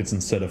call tickets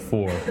instead of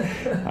 4?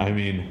 I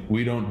mean,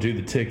 we don't do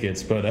the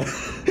tickets, but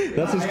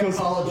that's I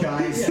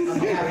apologize on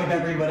behalf of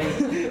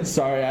everybody.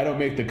 Sorry, I don't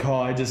make the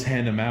call. I just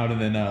hand them out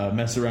and then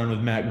mess around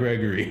with Matt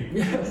Gregory.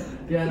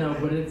 Yeah, no,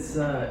 but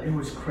it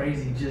was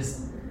crazy.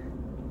 Just,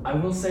 I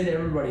will say to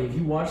everybody, if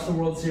you watch the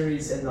World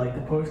Series and like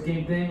the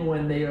post-game thing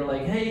when they are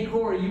like, hey,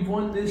 Corey, you've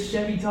won this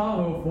Chevy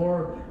Tahoe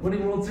for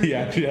winning World Series. He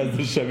actually has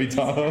the Chevy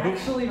Tahoe.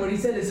 Actually, what he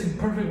said is a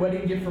perfect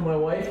wedding gift for my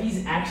wife.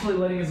 He's actually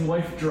letting his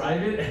wife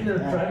drive it, and they're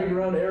driving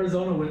around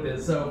Arizona with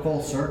it. So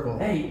full circle.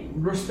 Hey,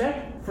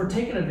 respect for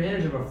taking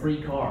advantage of a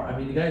free car. I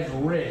mean, the guy's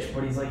rich,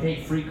 but he's like,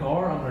 hey, free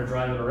car, I'm going to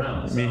drive it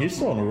around. I mean, he's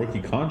still on a rookie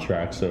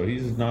contract, so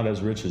he's not as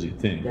rich as you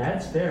think.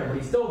 That's fair, but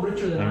he's still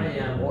richer than I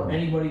am, or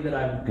anybody that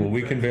I've... Well,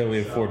 we can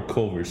barely afford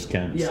Culver's,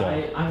 Kent. Yeah,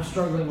 so. I'm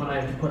struggling when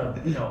I have to put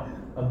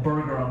a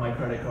burger on my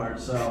credit card,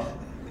 so...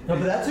 No,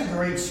 but that's a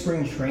great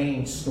spring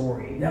training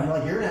story. Yeah.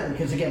 Like you're not,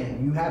 because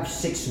again, you have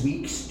 6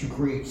 weeks to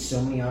create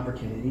so many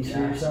opportunities for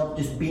yourself.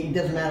 It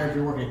doesn't matter if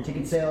you're working in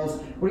ticket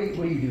sales. What do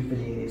you do for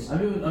the A's? I'm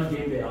doing on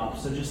game day off,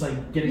 so just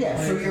like getting.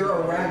 Yeah, so you're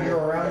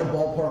around the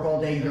ballpark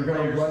all day. You're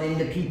gonna run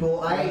into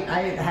people. I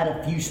had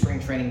a few spring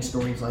training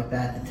stories like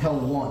that. To tell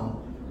one,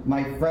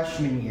 my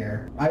freshman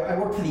year, I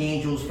worked for the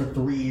Angels for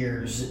 3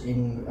 years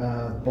in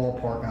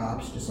ballpark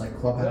ops, just like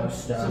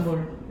clubhouse stuff.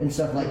 Similar. And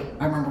stuff like,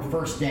 I remember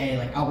first day,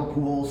 like Albert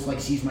Pujols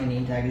like sees my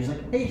name tag. He's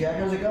like, "Hey Jack,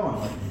 how's it going?"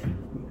 I'm like,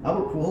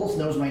 Albert Pujols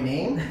knows my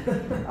name.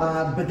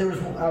 But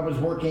I was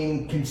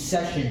working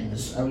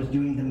concessions. I was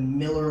doing the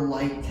Miller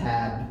Lite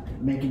tab,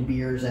 making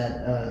beers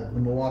at the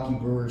Milwaukee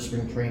Brewers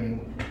spring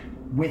training,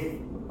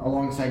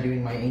 alongside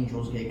doing my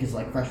Angels gig. Because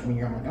like freshman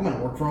year, I'm like, I'm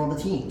gonna work for all the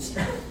teams.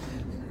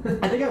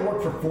 I think I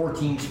worked for 4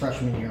 teams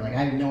freshman year. Like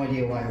I have no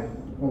idea why I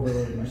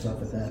overloaded myself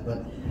with that,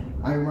 but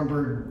I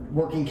remember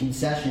working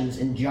concessions,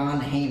 and John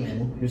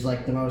Heyman, who's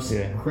like the most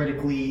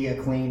critically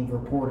acclaimed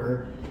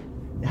reporter,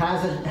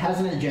 has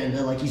an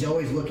agenda. Like he's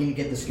always looking to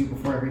get the scoop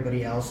before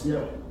everybody else.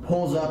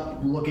 Pulls up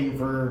looking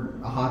for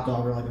a hot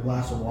dog or like a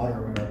glass of water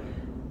or whatever,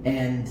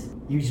 and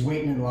he's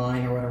waiting in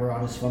line or whatever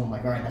on his phone. I'm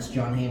like, all right, that's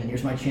John Heyman.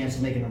 Here's my chance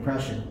to make an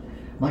impression.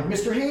 I'm like,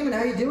 Mr. Heyman,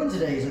 how you doing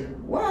today? He's like,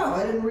 wow,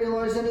 I didn't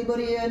realize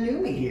anybody knew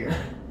me here.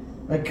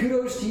 Like,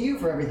 kudos to you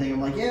for everything.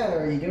 I'm like, yeah,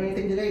 are you doing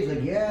anything today? He's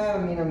like, yeah,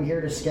 I mean, I'm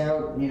here to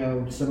scout,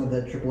 some of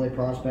the AAA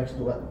prospects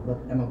to let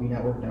MLB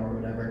Network know or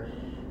whatever.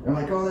 And I'm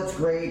like, oh, that's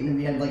great. And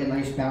we had like a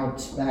nice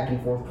bounce back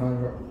and forth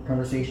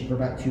conversation for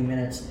about 2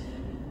 minutes.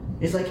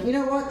 He's like, you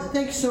know what?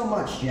 Thanks so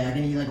much, Jack.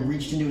 And he like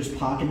reached into his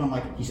pocket, and I'm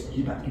like, he's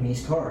about to give me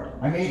his card.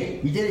 I made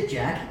it. You did it,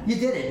 Jack. You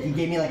did it. He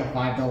gave me like a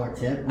 $5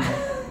 tip.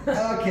 I'm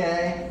like,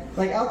 okay.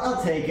 Like,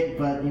 I'll take it,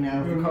 but,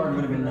 the card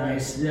would have been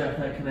nice. Yeah,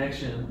 that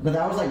connection. But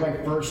that was like my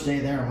first day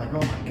there. I'm like,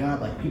 oh my god,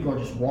 like people are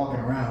just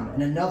walking around.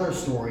 And another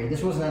story,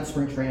 this wasn't at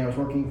spring training. I was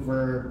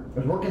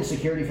working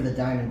security for the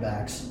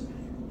Diamondbacks.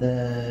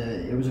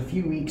 It was a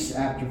few weeks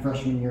after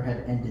freshman year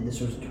had ended. This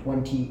was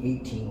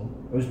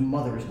 2018. It was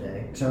Mother's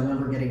Day. So I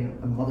remember getting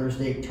a Mother's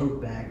Day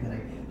tote bag that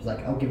I was like,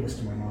 I'll give this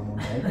to my mom one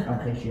day. I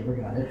don't think she ever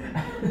got it.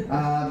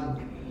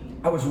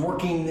 I was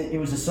working, it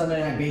was a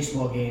Sunday night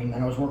baseball game,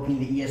 and I was working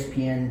the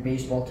ESPN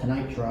Baseball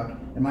Tonight truck,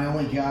 and my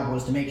only job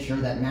was to make sure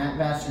that Matt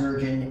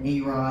Vasgersian,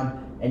 A-Rod,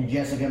 and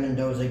Jessica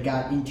Mendoza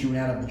got into and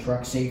out of the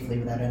truck safely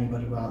without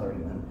anybody bothering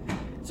them.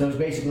 So it was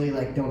basically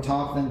like, don't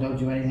talk to them, don't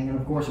do anything, and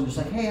of course I'm just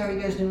like, hey, how are you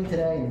guys doing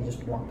today? And they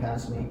just walked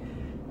past me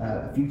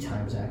a few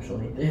times,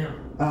 actually. Yeah.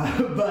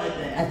 But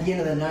at the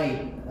end of the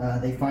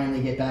night, they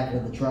finally get back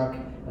into the truck,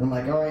 and I'm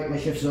like, all right, my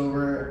shift's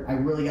over. I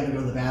really got to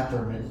go to the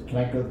bathroom. Can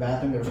I go to the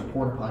bathroom? There was a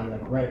porta potty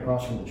like right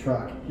across from the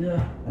truck.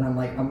 Yeah. And I'm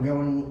like, I'm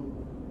going,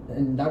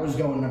 and I was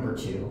going number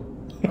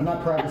 2. I'm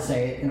not proud to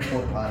say it in a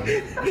porta potty.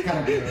 It's kind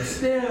of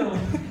gross.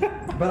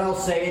 Damn. But I'll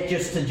say it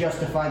just to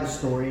justify the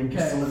story and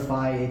to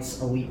solidify its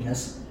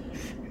eliteness.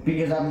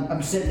 because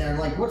I'm sitting there and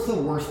like, what's the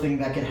worst thing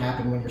that could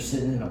happen when you're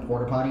sitting in a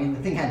porta potty? And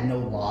the thing had no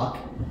lock.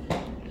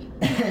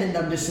 And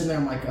I'm just sitting there,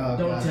 I'm like, oh,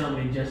 Don't God. tell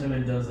me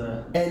Jessamine does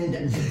that. And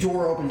the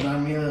door opens and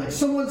I'm immediately like,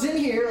 someone's in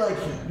here. Like,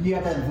 you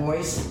have that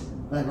voice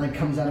that like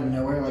comes out of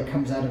nowhere, like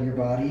comes out of your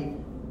body.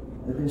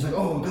 And it's like,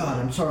 oh, God,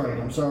 I'm sorry.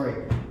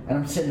 And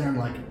I'm sitting there, I'm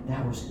like,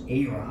 that was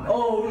A-Rod.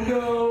 Oh,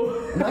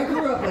 no. And I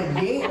grew up like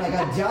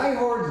a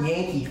diehard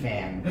Yankee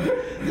fan.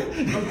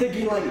 I'm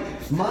thinking like,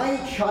 my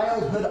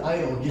childhood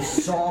idol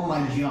just saw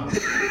my junk.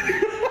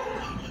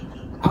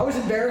 I was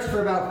embarrassed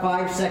for about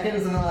 5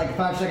 seconds, and then like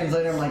 5 seconds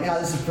later, I'm like,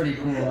 this is pretty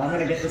cool. I'm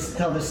gonna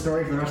tell this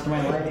story for the rest of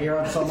my life.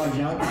 A-Rod saw my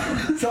junk.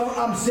 So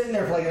I'm sitting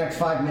there for like the next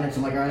 5 minutes.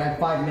 I'm like, all right, I have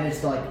 5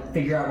 minutes to like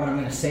figure out what I'm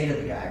gonna say to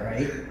the guy,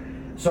 right?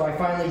 So I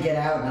finally get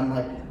out, and I'm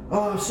like,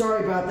 oh, I'm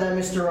sorry about that,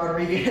 Mr.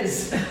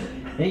 Rodriguez.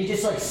 And he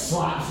just like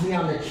slaps me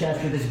on the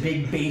chest with his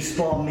big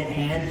baseball mitt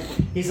hand.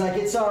 He's like,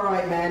 it's all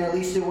right, man. At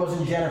least it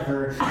wasn't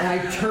Jennifer. And I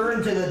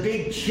turn to the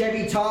big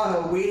Chevy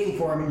Tahoe waiting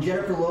for him, and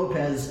Jennifer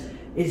Lopez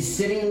is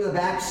sitting in the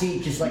back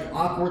seat just like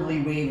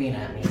awkwardly waving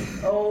at me.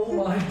 Oh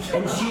my God.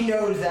 And she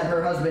knows that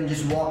her husband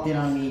just walked in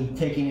on me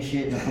taking a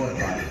shit in the porta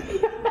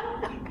potty.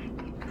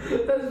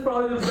 That's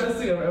probably the best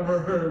thing I've ever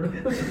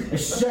heard.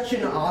 It's such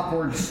an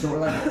awkward story.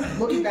 Like,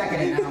 looking back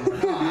at it now, I'm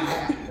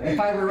like, if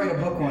I ever write a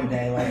book one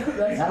day, like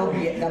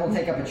that'll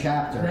take up a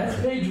chapter. That's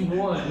page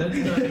 1. That's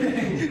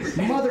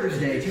good. Mother's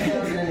Day,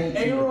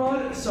 2018.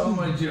 A-Rod saw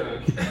my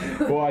joke.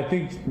 Well, I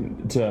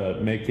think to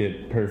make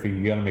it perfect,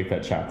 you gotta make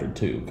that chapter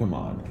 2. Come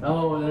on.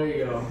 Oh, there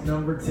you go.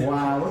 Number 2.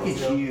 Wow, look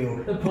at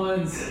you. The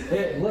puns.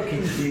 Look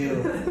at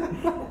you.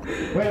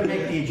 Way to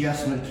make the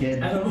adjustment,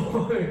 kid.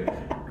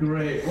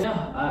 Great.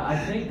 Yeah, I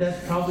think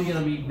that's probably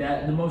gonna be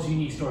the most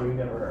unique story we've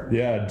ever heard.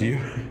 Yeah. Do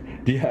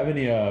you have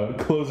any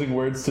closing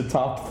words to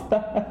top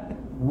that?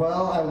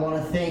 Well, I want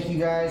to thank you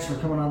guys for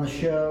coming on the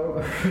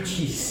show.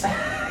 Jeez,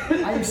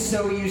 I'm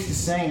so used to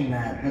saying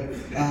that,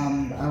 but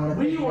I want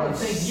to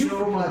thank you guys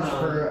so much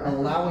for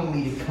allowing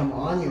me to come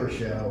on your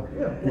show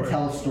to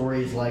tell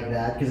stories like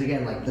that. Because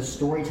again, like the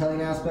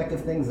storytelling aspect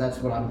of things, that's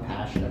what I'm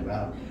passionate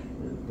about.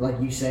 Like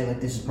you say, like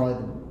this is probably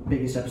the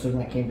biggest episode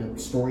when it came to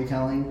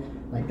storytelling.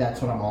 Like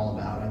that's what I'm all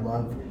about. I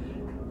love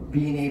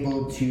being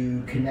able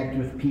to connect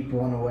with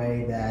people in a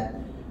way that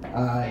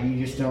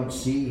you just don't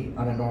see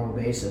on a normal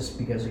basis,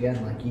 because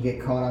again, like you get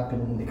caught up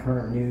in the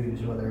current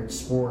news, whether it's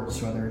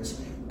sports, whether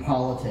it's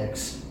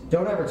politics.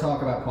 Don't ever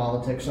talk about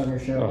politics on your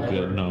show. Oh,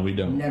 good. No, we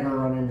don't. Never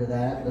run into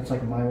that. That's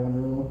like my one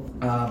rule.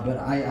 But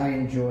I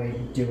enjoy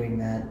doing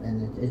that,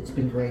 and it's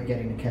been great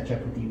getting to catch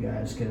up with you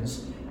guys,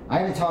 because I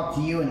haven't talked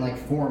to you in like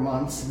 4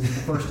 months. This is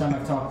the first time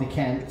I've talked to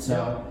Kent,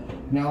 so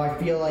now I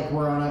feel like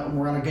we're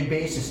on a good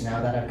basis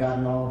now that I've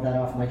gotten all of that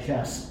off my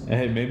chest.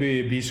 Hey,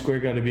 maybe B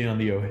Square got to be on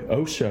the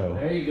O show.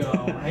 There you go.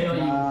 I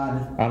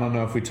don't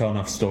know if we tell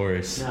enough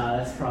stories. No,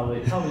 that's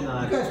probably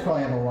not. You guys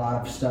probably have a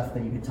lot of stuff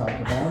that you could talk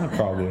about.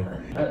 Probably.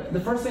 The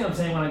first thing I'm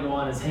saying when I go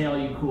on is, "Hey, all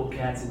you cool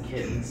cats and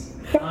kittens."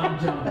 I'm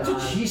jumping That's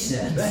what she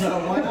said,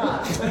 so why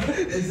not?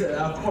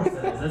 Of course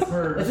that is. That's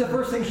her. That's the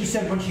first thing she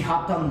said when she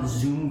hopped on the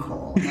Zoom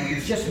call. Like,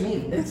 it's just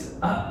me. It's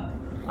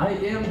I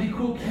am the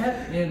cool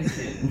cat and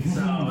kitten,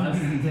 so that's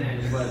the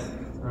thing.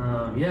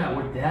 But yeah,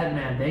 with that,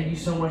 man, thank you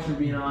so much for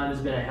being on.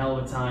 It's been a hell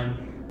of a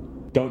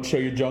time. Don't show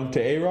your junk to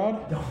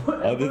A-Rod.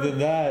 Other than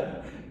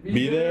that,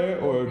 be there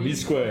or be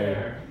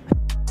square.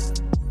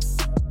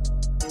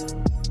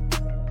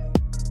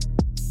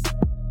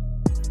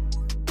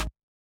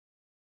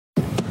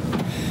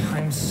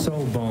 I'm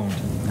so boned.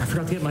 I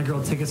forgot to get my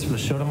girl tickets for the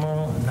show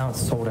tomorrow, and now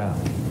it's sold out.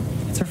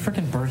 It's her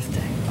freaking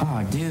birthday.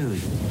 Oh, dude.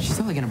 She's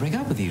totally gonna break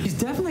up with you. She's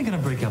definitely gonna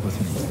break up with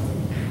me.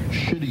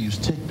 Should've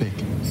used TickPick.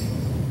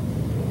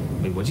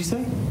 Wait, what'd you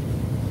say?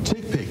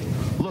 TickPick.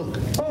 Look.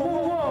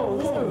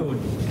 Whoa.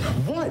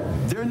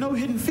 What? There are no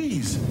hidden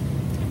fees.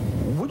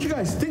 What'd you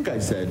guys think I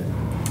said?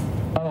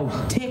 Oh,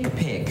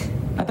 TickPick.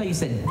 I thought you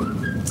said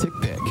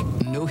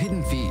TickPick. No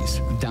hidden fees.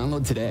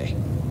 Download today.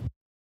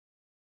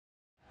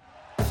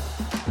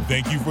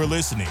 Thank you for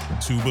listening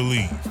to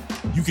Believe.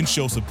 You can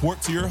show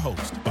support to your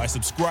host by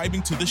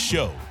subscribing to the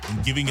show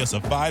and giving us a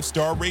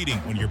 5-star rating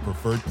on your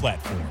preferred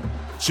platform.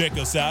 Check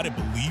us out at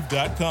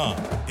Believe.com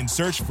and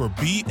search for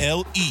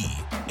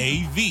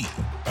BLEAV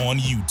on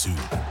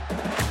YouTube.